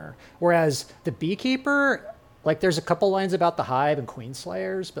gardener. Whereas the Beekeeper, like there's a couple lines about the hive and queen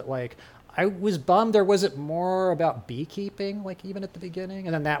slayers, but like I was bummed there wasn't more about beekeeping, like even at the beginning,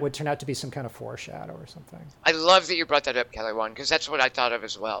 and then that would turn out to be some kind of foreshadow or something. I love that you brought that up, Kelly Wan, because that's what I thought of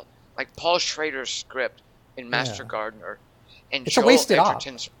as well. Like Paul Schrader's script in Master Gardener, and it's a wasted op.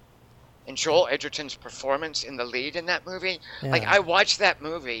 And Joel Edgerton's performance in the lead in that movie. Yeah. Like I watched that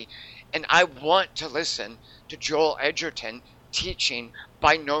movie, and I want to listen to Joel Edgerton teaching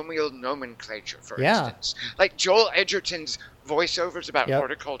binomial nomenclature, for instance. Like Joel Edgerton's voiceovers about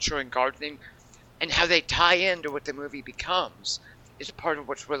horticulture and gardening, and how they tie into what the movie becomes, is part of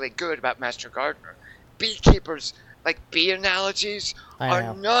what's really good about Master Gardener. Beekeepers. Like bee analogies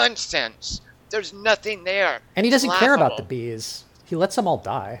are nonsense. There's nothing there. And he doesn't care about the bees. He lets them all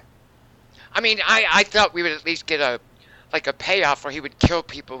die. I mean, I thought we would at least get a payoff where he would kill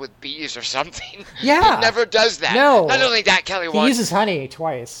people with bees or something. Yeah. He never does that. No. Not only that, Kelly Wan. He uses honey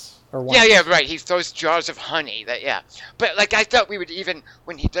twice or once. Yeah, right. He throws jars of honey. But like I thought we would even,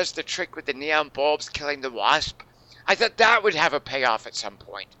 when he does the trick with the neon bulbs killing the wasp, I thought that would have a payoff at some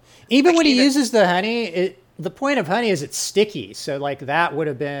point. Even when he uses the honey, the point of honey is it's sticky, so like that would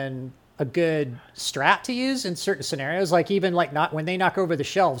have been a good strat to use in certain scenarios. Like even like not when they knock over the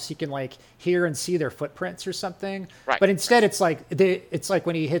shelves, you can like hear and see their footprints or something. Right. But instead, it's like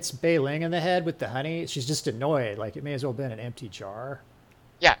when he hits Bei Ling in the head with the honey. She's just annoyed. Like it may as well have been an empty jar.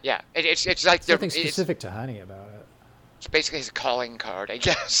 Yeah. It's like something specific to honey about it. It's basically his calling card, I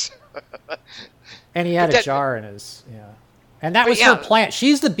guess. And he had a jar in his and that was her plant.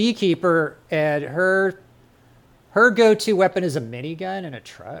 She's the beekeeper, and her go-to weapon is a minigun in a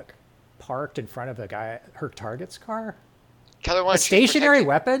truck parked in front of her target's car. Kelly Wan, a stationary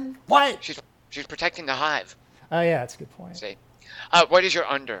weapon? What? She's protecting the hive. Oh, yeah, that's a good point. See. What is your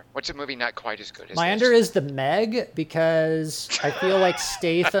under? What's a movie not quite as good as My under is The Meg, because I feel like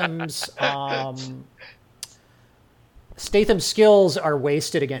Statham's skills are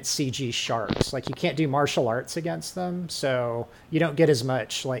wasted against CG sharks. Like you can't do martial arts against them, so you don't get as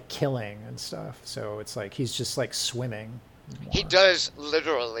much like killing and stuff. So it's like he's just like swimming more. He does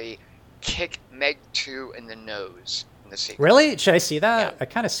literally kick Meg 2 in the nose in the sequel. Really? Should I see that? Yeah. I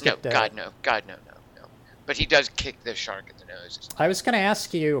kind of skipped it. God no. But he does kick the shark in the nose. I was going to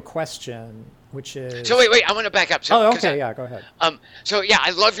ask you a question, which is... So wait, I want to back up. So, okay, go ahead. I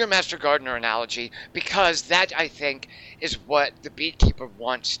love your Master Gardener analogy, because that, I think, is what the Beekeeper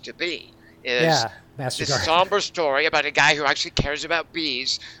wants to be. Master Gardener. Somber story about a guy who actually cares about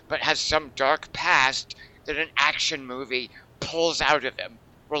bees, but has some dark past that an action movie pulls out of him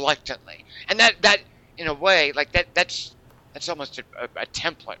reluctantly. And that in a way, like that's almost a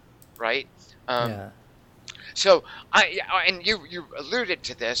template, right? So and you alluded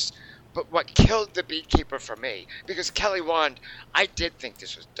to this, but what killed the Beekeeper for me, because Kelly Wan, I did think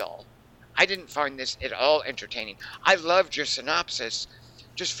this was dull. I didn't find this at all entertaining. I loved your synopsis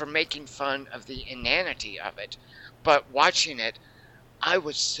just for making fun of the inanity of it, but watching it, I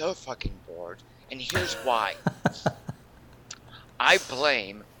was so fucking bored, and here's why. I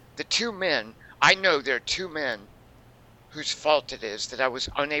blame the two men I know there are two men whose fault it is that I was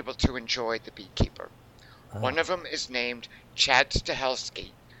unable to enjoy The Beekeeper. Oh. One of them is named Chad Stahelski,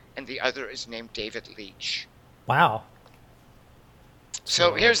 and the other is named David Leitch. Wow.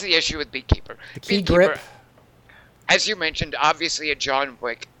 So here's the issue with Beekeeper. The key Beekeeper, grip. as you mentioned, obviously a John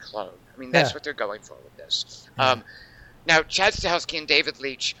Wick clone. I mean, that's what they're going for with this. Now, Chad Stahelski and David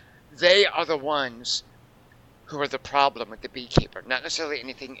Leitch, they are the ones who are the problem with The Beekeeper, not necessarily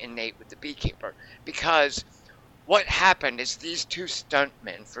anything innate with The Beekeeper, because what happened is these two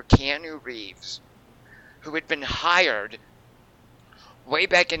stuntmen for Keanu Reeves, who had been hired way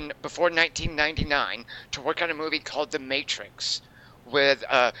back in before 1999 to work on a movie called The Matrix, with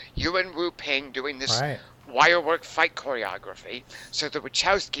Yuan Wu Ping doing this wire work fight choreography. So the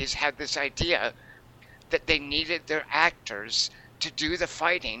Wachowskis had this idea that they needed their actors to do the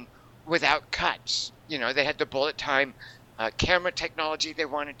fighting without cuts. You know, they had the bullet time camera technology they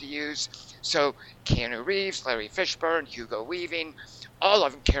wanted to use. So Keanu Reeves, Larry Fishburne, Hugo Weaving, all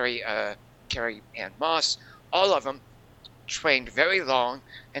of them, Carrie Ann Moss, all of them trained very long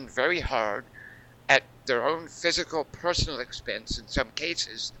and very hard at their own physical, personal expense in some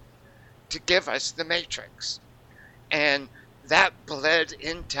cases to give us The Matrix. And that bled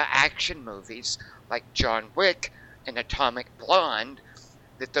into action movies like John Wick and Atomic Blonde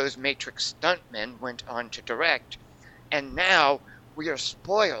that those Matrix stuntmen went on to direct. And now we are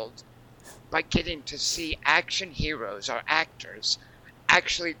spoiled by getting to see action heroes, our actors,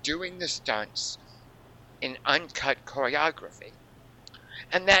 actually doing the stunts in uncut choreography.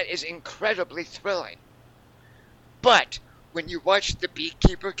 And that is incredibly thrilling. But when you watch The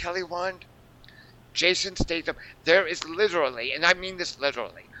Beekeeper, Kelly Wand, Jason Statham, there is literally, and I mean this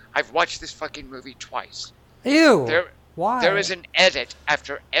literally, I've watched this fucking movie twice. Ew. Why? There is an edit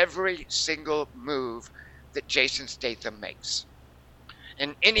after every single move that Jason Statham makes.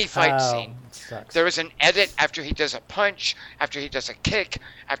 In any fight scene, sucks. there is an edit after he does a punch, after he does a kick,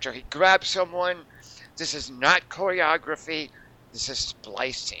 after he grabs someone. This is not choreography. This is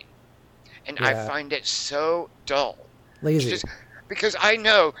splicing. And I find it so dull. Lazy. Because I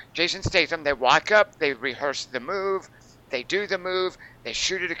know Jason Statham, they walk up, they rehearse the move, they do the move, they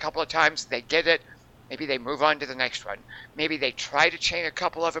shoot it a couple of times, they get it, maybe they move on to the next one. Maybe they try to chain a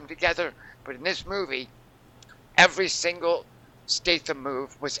couple of them together, but in this movie, every single Statham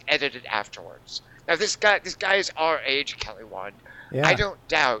move was edited afterwards. Now this guy is our age, Kelly Wand. Yeah. I don't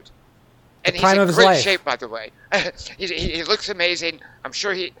doubt. And he's in great shape, by the way. he looks amazing. I'm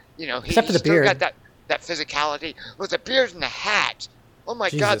sure he's still got that physicality. With the beard and the hat. Oh my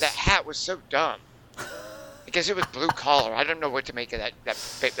God, that hat was so dumb. I guess it was blue collar. I don't know what to make of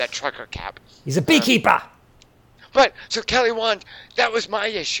that trucker cap. He's a beekeeper. But so Kelly Wand, that was my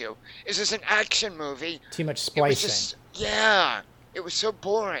issue. Is this an action movie? Too much splicing. It was so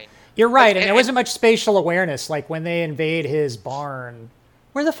boring. You're right, and there wasn't much spatial awareness. Like when they invade his barn,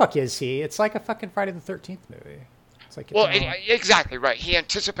 where the fuck is he? It's like a fucking Friday the 13th movie. It's like exactly right. He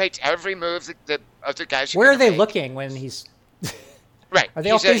anticipates every move that the other guys. Where are they looking when he's? Right. Are they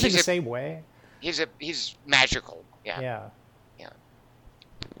all facing the same way? He's magical. Yeah. Yeah. Yeah.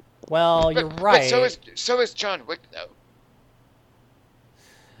 Well, you're right. But so is John Wick though.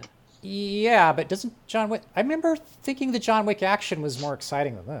 Yeah, but doesn't John Wick... I remember thinking the John Wick action was more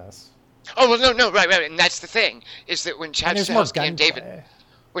exciting than this. Oh, well, no, right. And that's the thing, is that when Chad Stahelski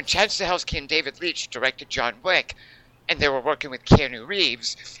and David Leitch directed John Wick, and they were working with Keanu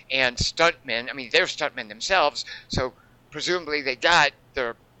Reeves and stuntmen, I mean, they're stuntmen themselves, so presumably they got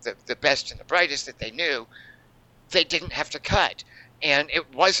the best and the brightest that they knew, they didn't have to cut. And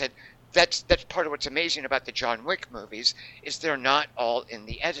it wasn't... That's part of what's amazing about the John Wick movies, is they're not all in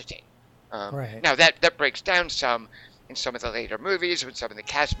the editing. Right. Now, that breaks down some in some of the later movies with some of the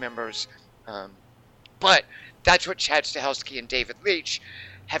cast members. But that's what Chad Stahelski and David Leitch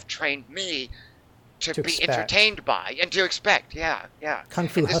have trained me to be entertained by and to expect. Yeah. Kung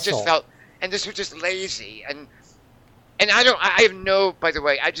Fu Hustle. And this was just lazy. And I have no, by the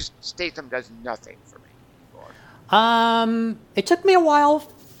way, Statham does nothing for me anymore. It took me a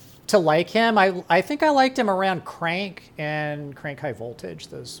while to like him. I think I liked him around Crank and Crank High Voltage.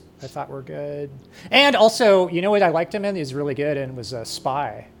 Those I thought were good. And also, you know what I liked him in? He was really good and was a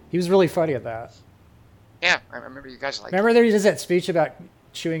Spy. He was really funny at that. Yeah, I remember you guys liked Remember there he does that speech about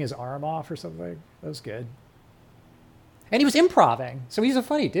chewing his arm off or something? That was good. And he was improving, so he's a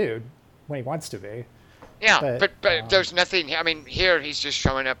funny dude when he wants to be. Yeah, but there's nothing... I mean, here he's just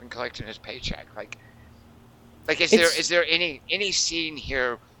showing up and collecting his paycheck. Like is there any scene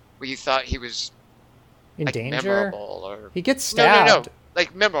here where you thought he was in danger, memorable, or he gets stabbed? No,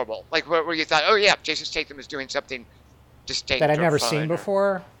 like memorable, like where you thought, oh yeah, Jason Statham is doing something distinct that I've never fun, seen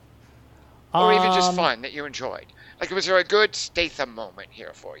before. Or even just fun that you enjoyed? Like, was there a good Statham moment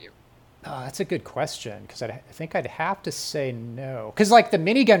here for you? That's a good question, because I think I'd have to say no. Because, like, the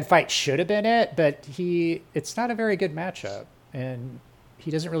minigun fight should have been it, but it's not a very good matchup, and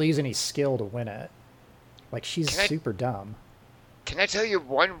he doesn't really use any skill to win it. Like, she's super dumb. Can I tell you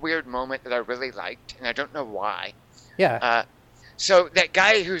one weird moment that I really liked, and I don't know why? Yeah. So that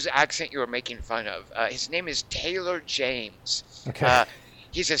guy whose accent you were making fun of, his name is Taylor James. Okay.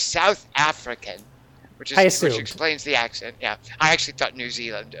 He's a South African, which explains the accent. Yeah, I actually thought New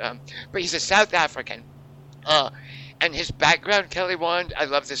Zealand, but he's a South African, and his background, Kelly Wand, I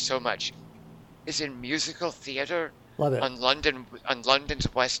love this so much, is in musical theater. Love it. on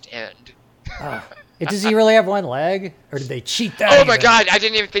London's West End. Does he really have one leg, or did they cheat that? Oh my God, I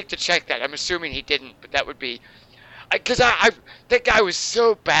didn't even think to check that. I'm assuming he didn't, but that would be, because that guy was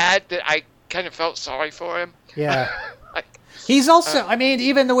so bad that I kind of felt sorry for him. Yeah. He's also, I mean,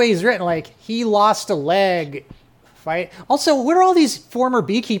 even the way he's written, like, he lost a leg fight. Also, what are all these former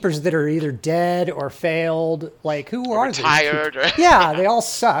beekeepers that are either dead or failed? Like, who are they? Retired. Yeah, they all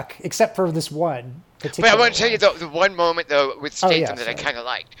suck, except for this one. But I want to tell you the one moment, though, with Statham that I kind of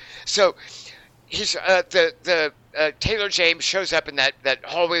liked. So, he's Taylor James shows up in that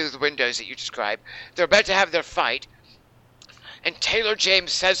hallway with the windows that you described. They're about to have their fight, and Taylor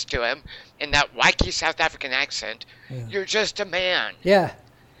James says to him in that wacky South African accent, "You're just a man." Yeah.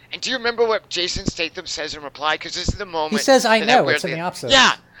 And do you remember what Jason Statham says in reply? Because this is the moment. He says, "I know." It's in the opposite.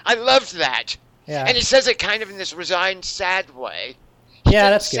 Yeah, I loved that. Yeah. And he says it kind of in this resigned, sad way.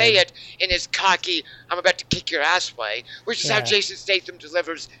 That's good. Say it in his cocky, "I'm about to kick your ass" way, which is how Jason Statham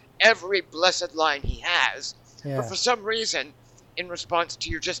delivers every blessed line he has. Yeah. But for some reason, in response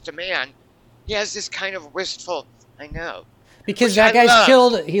to "you're just a man," he has this kind of wistful, "I know." Because that guy's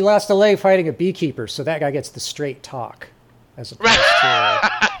killed, he lost a leg fighting a beekeeper, so that guy gets the straight talk. As opposed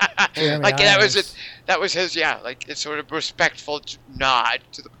to Jeremy Irons. That was his, like, it's sort of respectful nod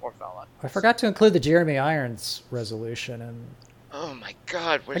to the poor fella. I forgot to include the Jeremy Irons resolution, and oh my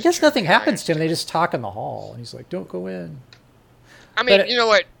God! I guess nothing happens to him. They just talk in the hall, and he's like, "Don't go in." I mean, you know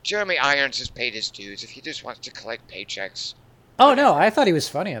what? Jeremy Irons has paid his dues. If he just wants to collect paychecks. Oh no, I thought he was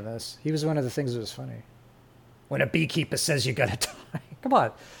funny in this. He was one of the things that was funny. When a beekeeper says you gotta die. Come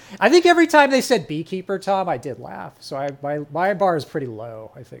on. I think every time they said beekeeper, Tom, I did laugh. So my bar is pretty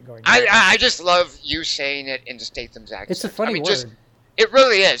low, I think, going I just love you saying it in Statham's accent. It's a funny word. It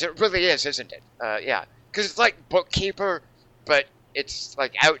really is. It really is, isn't it? Yeah. Because it's like bookkeeper, but it's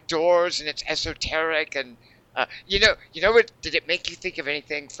like outdoors and it's esoteric. And, you know what? Did it make you think of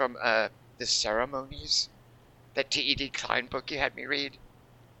anything from The Ceremonies? That T.E.D. Klein book you had me read?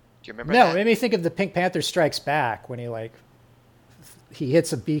 Do you remember that? No, it made me think of the Pink Panther Strikes Back when he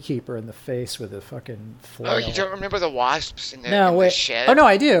hits a beekeeper in the face with a fucking flail. Oh, you don't remember the wasps in the shed? Oh, no,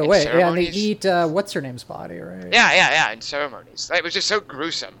 I do. Wait, and they eat, what's-her-name's body, right? Yeah, in Ceremonies. It was just so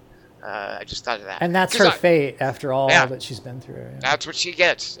gruesome. I just thought of that. And that's her fate after all that she's been through. Yeah. That's what she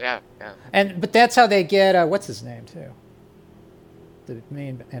gets, yeah. But that's how they get, what's his name, too? The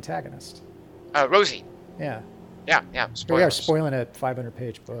main antagonist. Rosie. Yeah. Yeah. Spoilers. We are spoiling a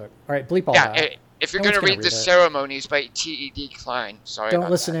 500-page book. All right, bleep all that. If you're going to read The Ceremonies by T.E.D. Klein, sorry Don't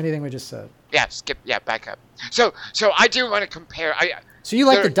listen to anything we just said. Yeah, back up. So I do want to compare. So you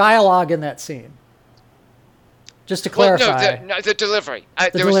like the dialogue in that scene? Just to clarify. Well, no, the delivery.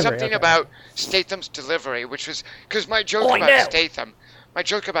 There was something about Statham's delivery, which was, because my joke about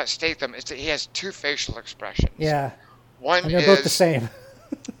Statham is that he has two facial expressions. Yeah. One and they're both the same.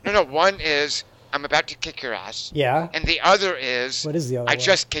 No, one is, "I'm about to kick your ass." Yeah. And the other is, what is the other "I one?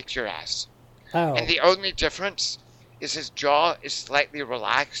 just kicked your ass." Oh. And the only difference is his jaw is slightly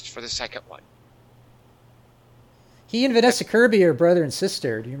relaxed for the second one. He and Vanessa Kirby are brother and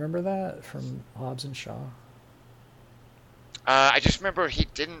sister. Do you remember that from Hobbs and Shaw? I just remember he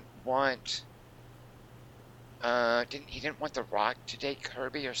didn't want The Rock to date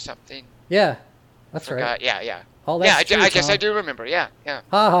Kirby or something. Yeah, that's right. Yeah. All that's true, I guess I do remember. Yeah.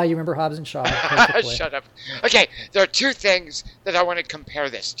 Ha, you remember Hobbs and Shaw? Shut up. Okay, there are two things that I want to compare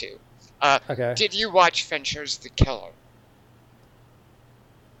this to. Okay. Did you watch Fincher's The Killer?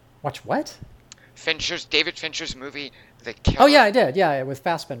 Watch what? David Fincher's movie The Killer. Oh yeah, I did. Yeah, with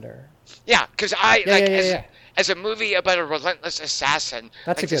Fassbender. Yeah, because as a movie about a relentless assassin,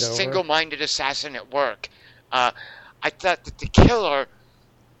 that's like a single-minded assassin at work, I thought that The Killer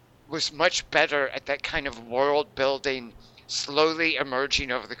was much better at that kind of world-building, slowly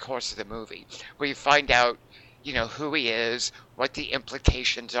emerging over the course of the movie, where you find out, who he is, what the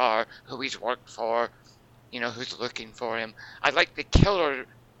implications are, who he's worked for, who's looking for him. I like The Killer,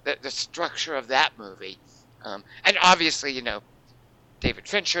 the structure of that movie. And obviously, David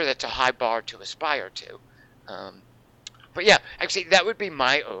Fincher. That's a high bar to aspire to. But yeah, actually, that would be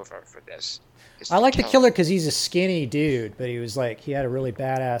my over for this. I like the killer because he's a skinny dude, but he had a really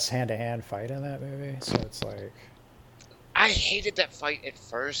badass hand-to-hand fight in that movie. So it's like, I hated that fight at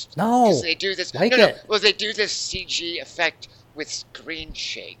first. No, because they do this. like no, it. Well, they do this CG effect with screen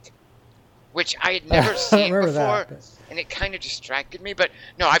shake, which I had never seen before, and it kind of distracted me. But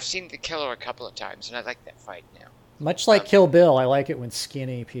no, I've seen The Killer a couple of times, and I like that fight now. Much like Kill Bill, I like it when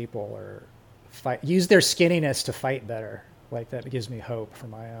skinny people use their skinniness to fight better. Like that gives me hope for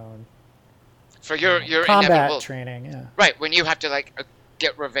my own. For your combat inevitable training, yeah. Right, when you have to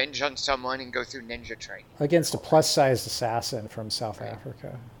get revenge on someone and go through ninja training against a plus-sized assassin from South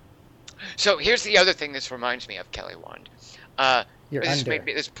Africa. So here's the other thing this reminds me of, Kelly Wand.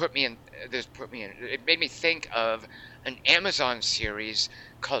 It made me think of an Amazon series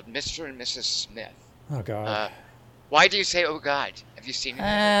called Mr. and Mrs. Smith. Oh God. Why do you say, oh God? Have you seen it?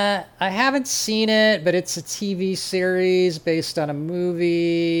 I haven't seen it, but it's a TV series based on a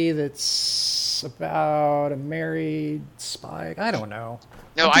movie that's about a married spy. I don't know.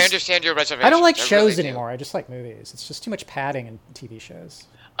 No, I understand your reservation. I don't like shows anymore. I just like movies. It's just too much padding in TV shows.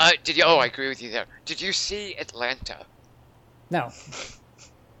 I agree with you there. Did you see Atlanta? No.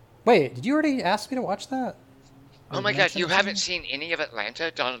 Wait, did you already ask me to watch that? Oh my God, you haven't seen any of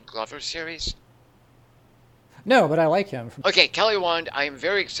Atlanta, Donald Glover's series? No, but I like him. Okay, Kelly Wand, I am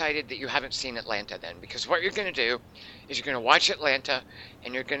very excited that you haven't seen Atlanta then, because what you're going to do is you're going to watch Atlanta,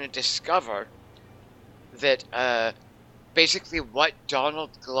 and you're going to discover that basically what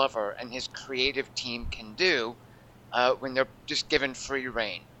Donald Glover and his creative team can do when they're just given free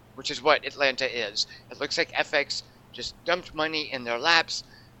reign, which is what Atlanta is. It looks like FX just dumped money in their laps.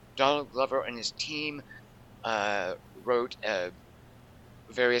 Donald Glover and his team wrote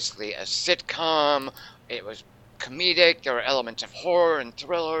variously a sitcom. It was comedic. There are elements of horror and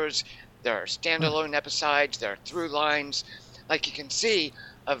thrillers. There are standalone episodes. There are through lines. Like you can see,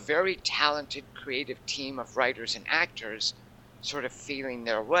 a very talented, creative team of writers and actors sort of feeling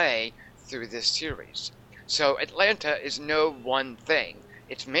their way through this series. So Atlanta is no one thing.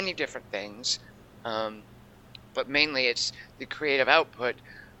 It's many different things, but mainly it's the creative output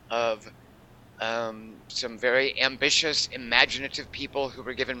of some very ambitious, imaginative people who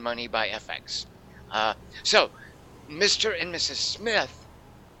were given money by FX. So, Mr. and Mrs. Smith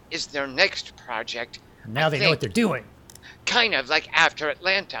is their next project. Now they know what they're doing. Kind of like after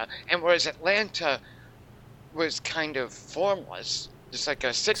Atlanta. And whereas Atlanta was kind of formless, just like a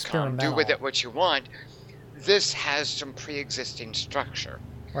sitcom, do with it what you want, this has some pre-existing structure.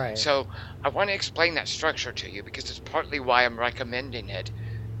 Right. So I want to explain that structure to you because it's partly why I'm recommending it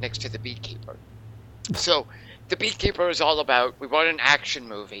next to The Beekeeper. So The Beekeeper is all about, we want an action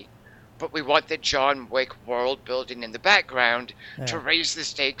movie, but we want the John Wick world building in the background to raise the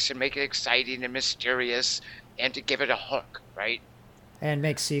stakes and make it exciting and mysterious and to give it a hook, right? And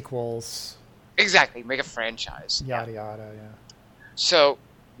make sequels. Exactly, make a franchise. Yada, yada, yeah. So,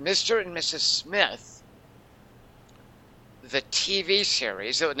 Mr. and Mrs. Smith, the TV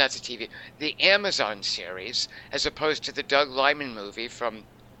series, not the TV, the Amazon series, as opposed to the Doug Liman movie from,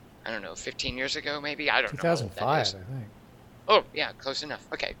 15 years ago, maybe? I don't know. 2005, I think. Oh, yeah, close enough.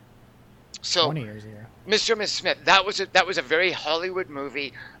 Okay. So, 20 years ago. Mr. and Miss Smith, that was a very Hollywood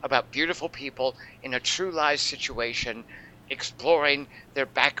movie about beautiful people in a true life situation, exploring their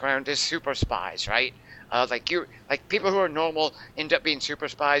background as super spies, right? Like people who are normal end up being super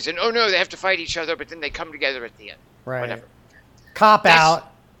spies, and oh no, they have to fight each other, but then they come together at the end. Right. Whatever. Cop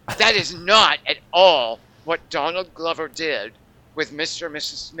out. That is not at all what Donald Glover did with Mr. and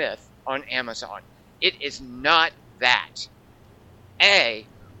Mrs. Smith on Amazon. It is not that.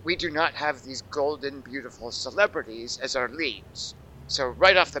 We do not have these golden, beautiful celebrities as our leads. So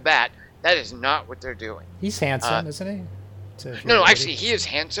right off the bat, that is not what they're doing. He's handsome, isn't he? No, actually, he is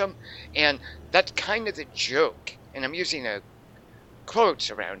handsome, and that's kind of the joke. And I'm using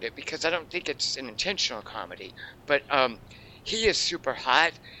quotes around it because I don't think it's an intentional comedy. But he is super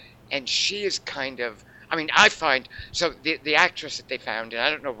hot, and she is kind of... I find... So the actress that they found, and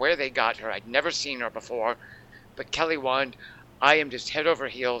I don't know where they got her. I'd never seen her before. But Kelly Wand... I am just head over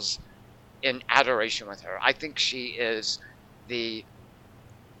heels in adoration with her. I think she is the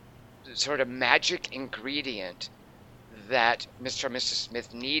sort of magic ingredient that Mr. and Mrs.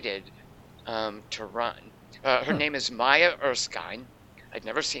 Smith needed to run. Her name is Maya Erskine. I'd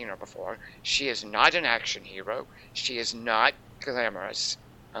never seen her before. She is not an action hero. She is not glamorous.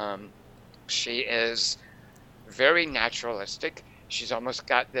 She is very naturalistic. She's almost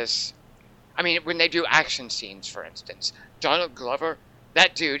got this... when they do action scenes, for instance, Donald Glover,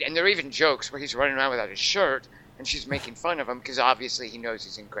 that dude, and there are even jokes where he's running around without his shirt, and she's making fun of him because obviously he knows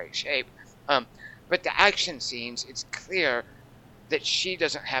he's in great shape. But the action scenes, it's clear that she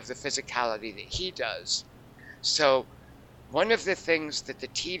doesn't have the physicality that he does. So one of the things that the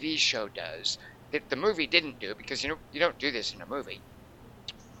TV show does that the movie didn't do, because you don't do this in a movie,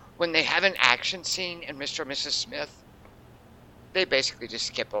 when they have an action scene in Mr. and Mrs. Smith, they basically just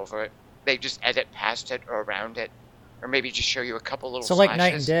skip over it. They just edit past it or around it, or maybe just show you a couple little like flashes.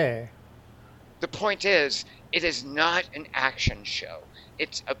 Night and Day. The point is, it is not an action show.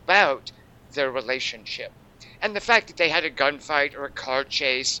 It's about their relationship. And the fact that they had a gunfight or a car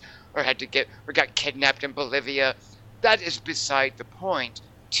chase or got kidnapped in Bolivia, that is beside the point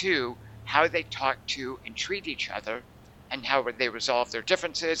to how they talk to and treat each other and how they resolve their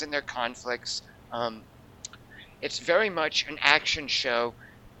differences and their conflicts. It's very much an action show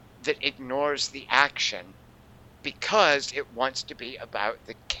that ignores the action because it wants to be about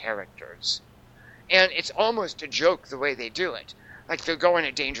the characters. And it's almost a joke the way they do it. Like, they'll go on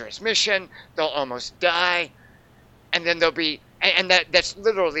a dangerous mission, they'll almost die, and then they'll be... And that's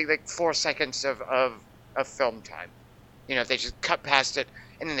literally like 4 seconds of film time. You know, they just cut past it,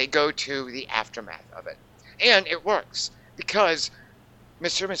 and then they go to the aftermath of it. And it works, because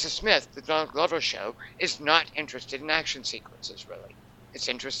Mr. and Mrs. Smith, the Donald Glover show, is not interested in action sequences, really. It's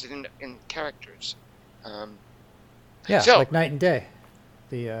interested in characters. Like Night and Day.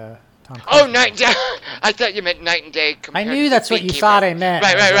 The Tom Cruise Oh, Night and Day. I thought you meant Night and Day. I knew that's what you thought I meant.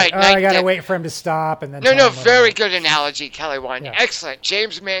 Right. I gotta wait for him to stop and then. No, very good analogy, Kelly Wand. Yeah. Excellent.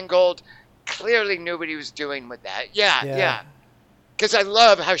 James Mangold clearly knew what he was doing with that. Yeah. Because I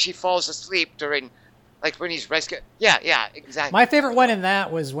love how she falls asleep during, like, when he's rescued. Yeah, exactly. My favorite one in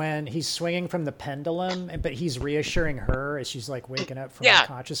that was when he's swinging from the pendulum, but he's reassuring her as she's like waking up from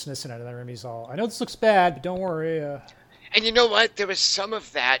unconsciousness in another room. He's all, I know this looks bad, but don't worry. And you know what? There was some of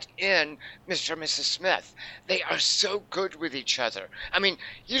that in Mr. and Mrs. Smith. They are so good with each other. I mean,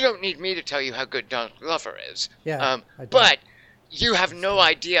 you don't need me to tell you how good Donald Glover is. Yeah. But you have no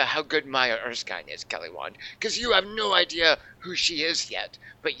idea how good Maya Erskine is, Kelly Wand, because you have no idea who she is yet.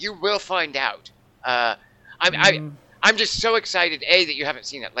 But you will find out. I'm just so excited, A, that you haven't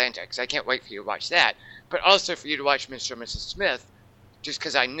seen Atlanta, because I can't wait for you to watch that, but also for you to watch Mr. and Mrs. Smith, just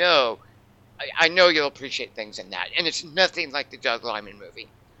because I know you'll appreciate things in that. And it's nothing like the Doug Liman movie.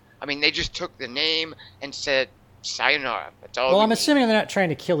 I mean, they just took the name and said, sayonara. That's all. Well, I'm assuming they're not trying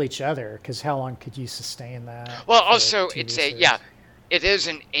to kill each other, because how long could you sustain that? Well, also, it is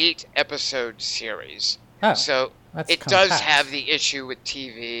an 8-episode series. Oh, so it does have the issue with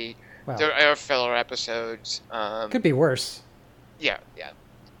TV. Well, there are filler episodes. Could be worse. Yeah.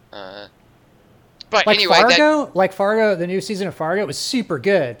 But like anyway, Fargo, the new season of Fargo was super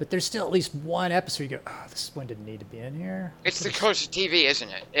good, but there's still at least one episode you go, oh, this one didn't need to be in here. It's the course of TV, isn't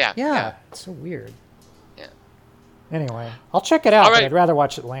it? Yeah. Yeah, it's so weird. Yeah. Anyway, I'll check it out, but I'd rather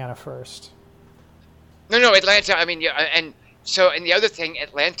watch Atlanta first. No, Atlanta, I mean, and the other thing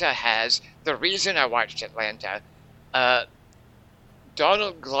Atlanta has, the reason I watched Atlanta,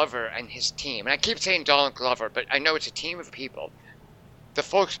 Donald Glover and his team, and I keep saying Donald Glover, but I know it's a team of people. The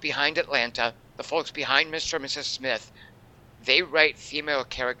folks behind Atlanta, the folks behind Mr. and Mrs. Smith, they write female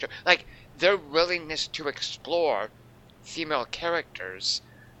character. Like, their willingness to explore female characters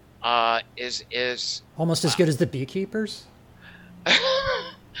is almost as good as the Beekeepers.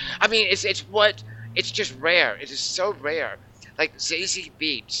 I mean, it's just rare. It is so rare. Like, Zazie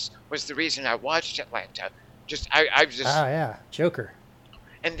Beetz was the reason I watched Atlanta. Joker.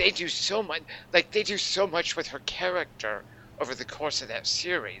 And they do so much. Like, they do so much with her character over the course of that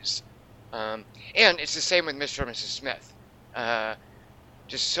series. And it's the same with Mr. and Mrs. Smith.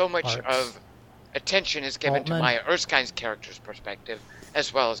 Just so much of attention is given to Maya Erskine's character's perspective,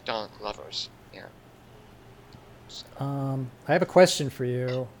 as well as Donald Glover's. Yeah. So. I have a question for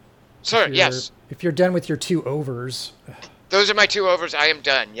you. Sir, yes. If you're done with your 2 overs. Those are my 2 overs. I am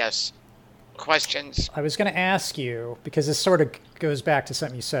done, yes. Questions? I was going to ask you, because this sort of goes back to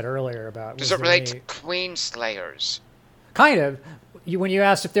something you said earlier about... Does it relate to Queen Slayers? Kind of. When you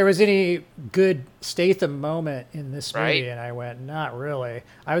asked if there was any good Statham moment in this movie, and I went, not really.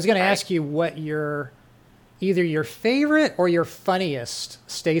 I was going to ask you what either your favorite or your funniest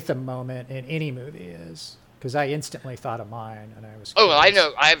Statham moment in any movie is. Because I instantly thought of mine, and I was... Oh, well, I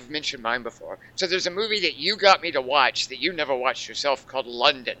know. I've mentioned mine before. So there's a movie that you got me to watch that you never watched yourself called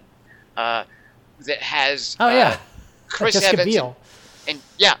London. That has... Chris Evans... Biel.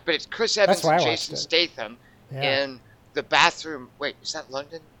 But it's Chris Evans and Jason Statham in the bathroom... Wait, is that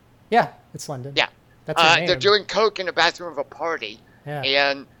London? Yeah, it's London. Yeah. That's her name. They're doing coke in the bathroom of a party. Yeah.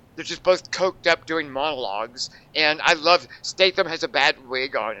 And they're just both coked up doing monologues. And I love... Statham has a bad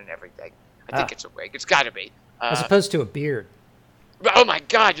wig on and everything. I think it's a wig. It's got to be. As opposed to a beard. Oh my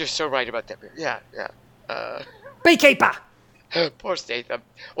God, you're so right about that. Yeah. Beekeeper! Poor Statham.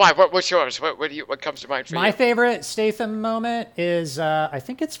 Why? What's yours? What comes to mind for you? My favorite Statham moment is, I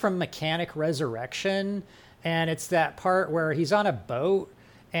think it's from Mechanic Resurrection, and it's that part where he's on a boat,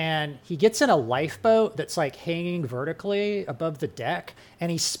 and he gets in a lifeboat that's like hanging vertically above the deck,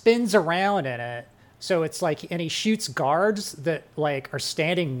 and he spins around in it. So it's like, and he shoots guards that like are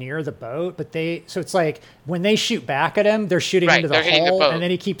standing near the boat, so it's like when they shoot back at him, they're shooting into the hole, and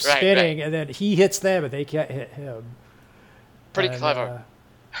then he keeps spinning, and then he hits them, but they can't hit him. Pretty clever.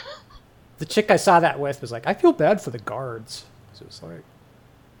 The chick I saw that with was like, I feel bad for the guards. So it's like,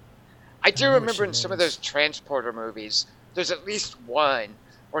 I do remember in some of those transporter movies, there's at least one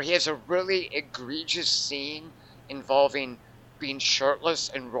where he has a really egregious scene involving being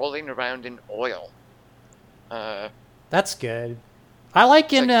shirtless and rolling around in oil. That's good. I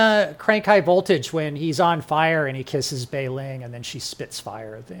like in Crank High Voltage when he's on fire and he kisses Bei Ling and then she spits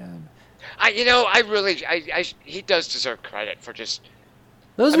fire at the end. He does deserve credit for just...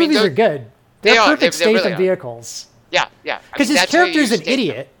 Those movies are good. They're perfect Statham really vehicles. Yeah. Because his character's an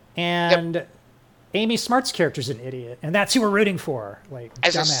idiot, and Amy Smart's character's an idiot, and that's who we're rooting for. Like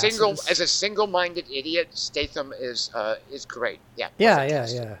as a single-minded idiot, Statham is great. Yeah.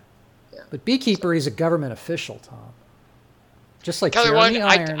 Yeah. But Beekeeper, he's a government official, Tom. Just like Kelly Jeremy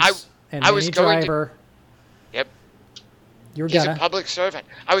Wand, Irons and Minnie Driver. Yep. He's a public servant.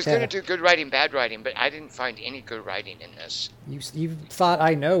 I was going to do good writing, bad writing, but I didn't find any good writing in this. You thought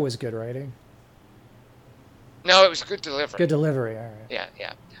I Know was good writing. No, it was good delivery. Good delivery, all right.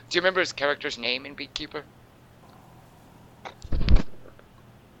 Yeah. Do you remember his character's name in Beekeeper?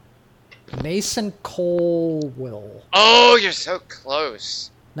 Mason Colwell. Oh, you're so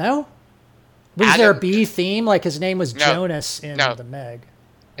close. No? Was there a B theme? Like his name was Jonas in the Meg.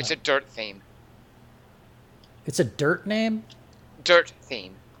 It's a dirt theme. It's a dirt name? Dirt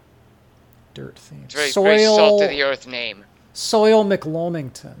theme. Dirt theme. It's very salt of the earth name. Soil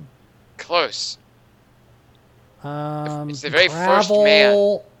McLomington. Close. It's the very Gravel... first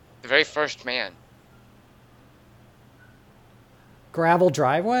man. The very first man. Gravel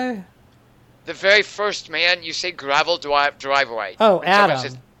Driveway? The very first man, you say gravel driveway. Oh,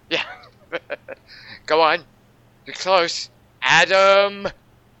 Adam. Yeah. Go on. You're close. Adam.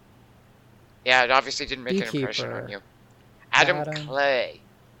 Yeah, it obviously didn't make an impression on you. Adam Clay.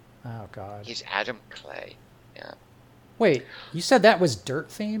 Oh, God. He's Adam Clay. Yeah. Wait, you said that was dirt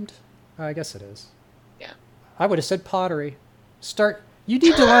themed? Oh, I guess it is. Yeah. I would have said pottery. You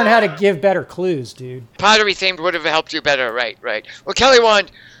need to learn how to give better clues, dude. Pottery themed would have helped you better. Right. Well, Kelly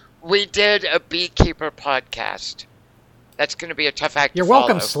Wand, we did a Beekeeper podcast. That's going to be a tough act to follow. You're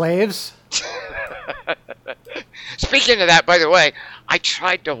welcome, slaves. Speaking of that, by the way, I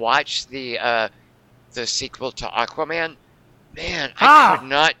tried to watch the sequel to Aquaman. Man, I could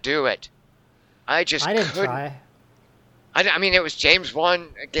not do it. I didn't try. I mean, it was James Wan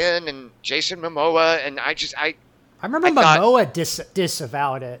again and Jason Momoa, and I remember Momoa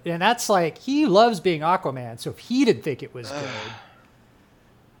disavowed it, and that's like, he loves being Aquaman, so if he didn't think it was good.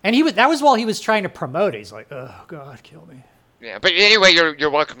 And that was while he was trying to promote it. He's like, oh, God, kill me. Yeah, but anyway,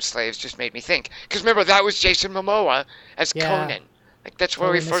 you're welcome, slaves. Just made me think. Because remember, that was Jason Momoa as Conan. Like, that's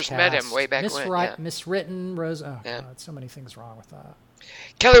where we first met him way back when. Miswritten, Rose. Oh, God, so many things wrong with that.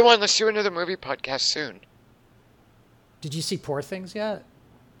 Kelly Wand, let's do another movie podcast soon. Did you see Poor Things yet?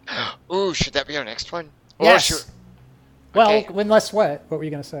 Ooh, should that be our next one? Yes. Well, unless what? What were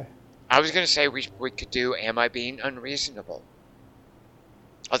you going to say? I was going to say we could do Am I Being Unreasonable?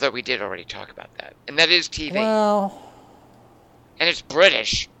 Although we did already talk about that. And that is TV. Well... And it's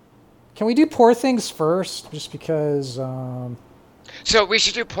British. Can we do Poor Things first? Just because... So we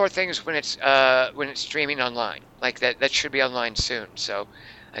should do Poor Things when it's streaming online. Like, that should be online soon. So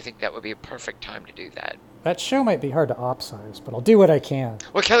I think that would be a perfect time to do that. That show might be hard to opsize, but I'll do what I can.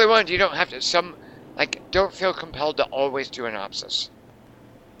 Well, Kelly Wand, you don't have to... don't feel compelled to always do an opsis.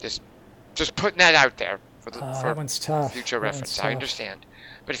 Just putting that out there for that one's tough. Future reference. I understand.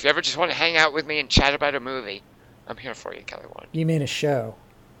 But if you ever just want to hang out with me and chat about a movie, I'm here for you, Kelly Wand. You mean a show?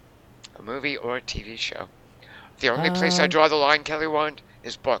 A movie or a TV show. The only place I draw the line, Kelly Wand,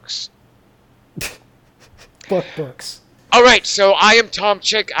 is books. Books. All right, so I am Tom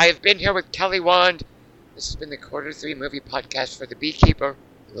Chick. I have been here with Kelly Wand. This has been the Qt3 movie podcast for The Beekeeper.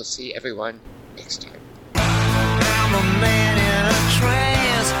 We'll see everyone next time. I'm a man in a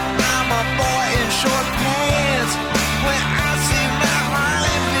trance. I'm a boy in short pants. When I see my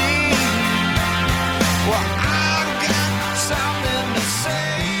honeybee, well, I've got something to say.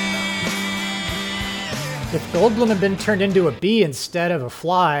 If Goldblum had been turned into a bee instead of a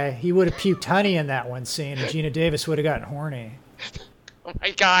fly, he would have puked honey in that one scene, and Gina Davis would have gotten horny. Oh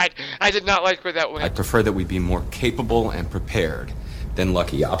my God, I did not like where that went. I prefer that we be more capable and prepared than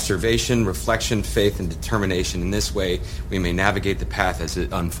lucky. Observation, reflection, faith, and determination. In this way, we may navigate the path as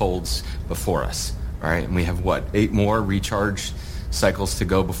it unfolds before us. All right, and we have, 8 more recharge cycles to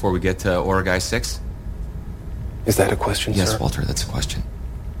go before we get to Origai 6? Is that a question, Yes, sir? Walter, that's a question.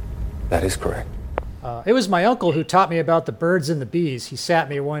 That is correct. It was my uncle who taught me about the birds and the bees. He sat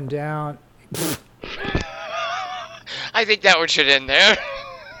me one down. I think that one should end there.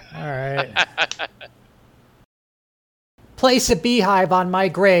 All right. Place a beehive on my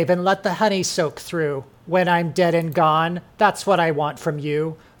grave and let the honey soak through. When I'm dead and gone, that's what I want from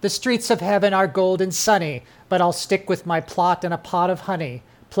you. The streets of heaven are gold and sunny, but I'll stick with my plot and a pot of honey.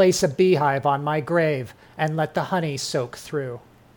 Place a beehive on my grave and let the honey soak through.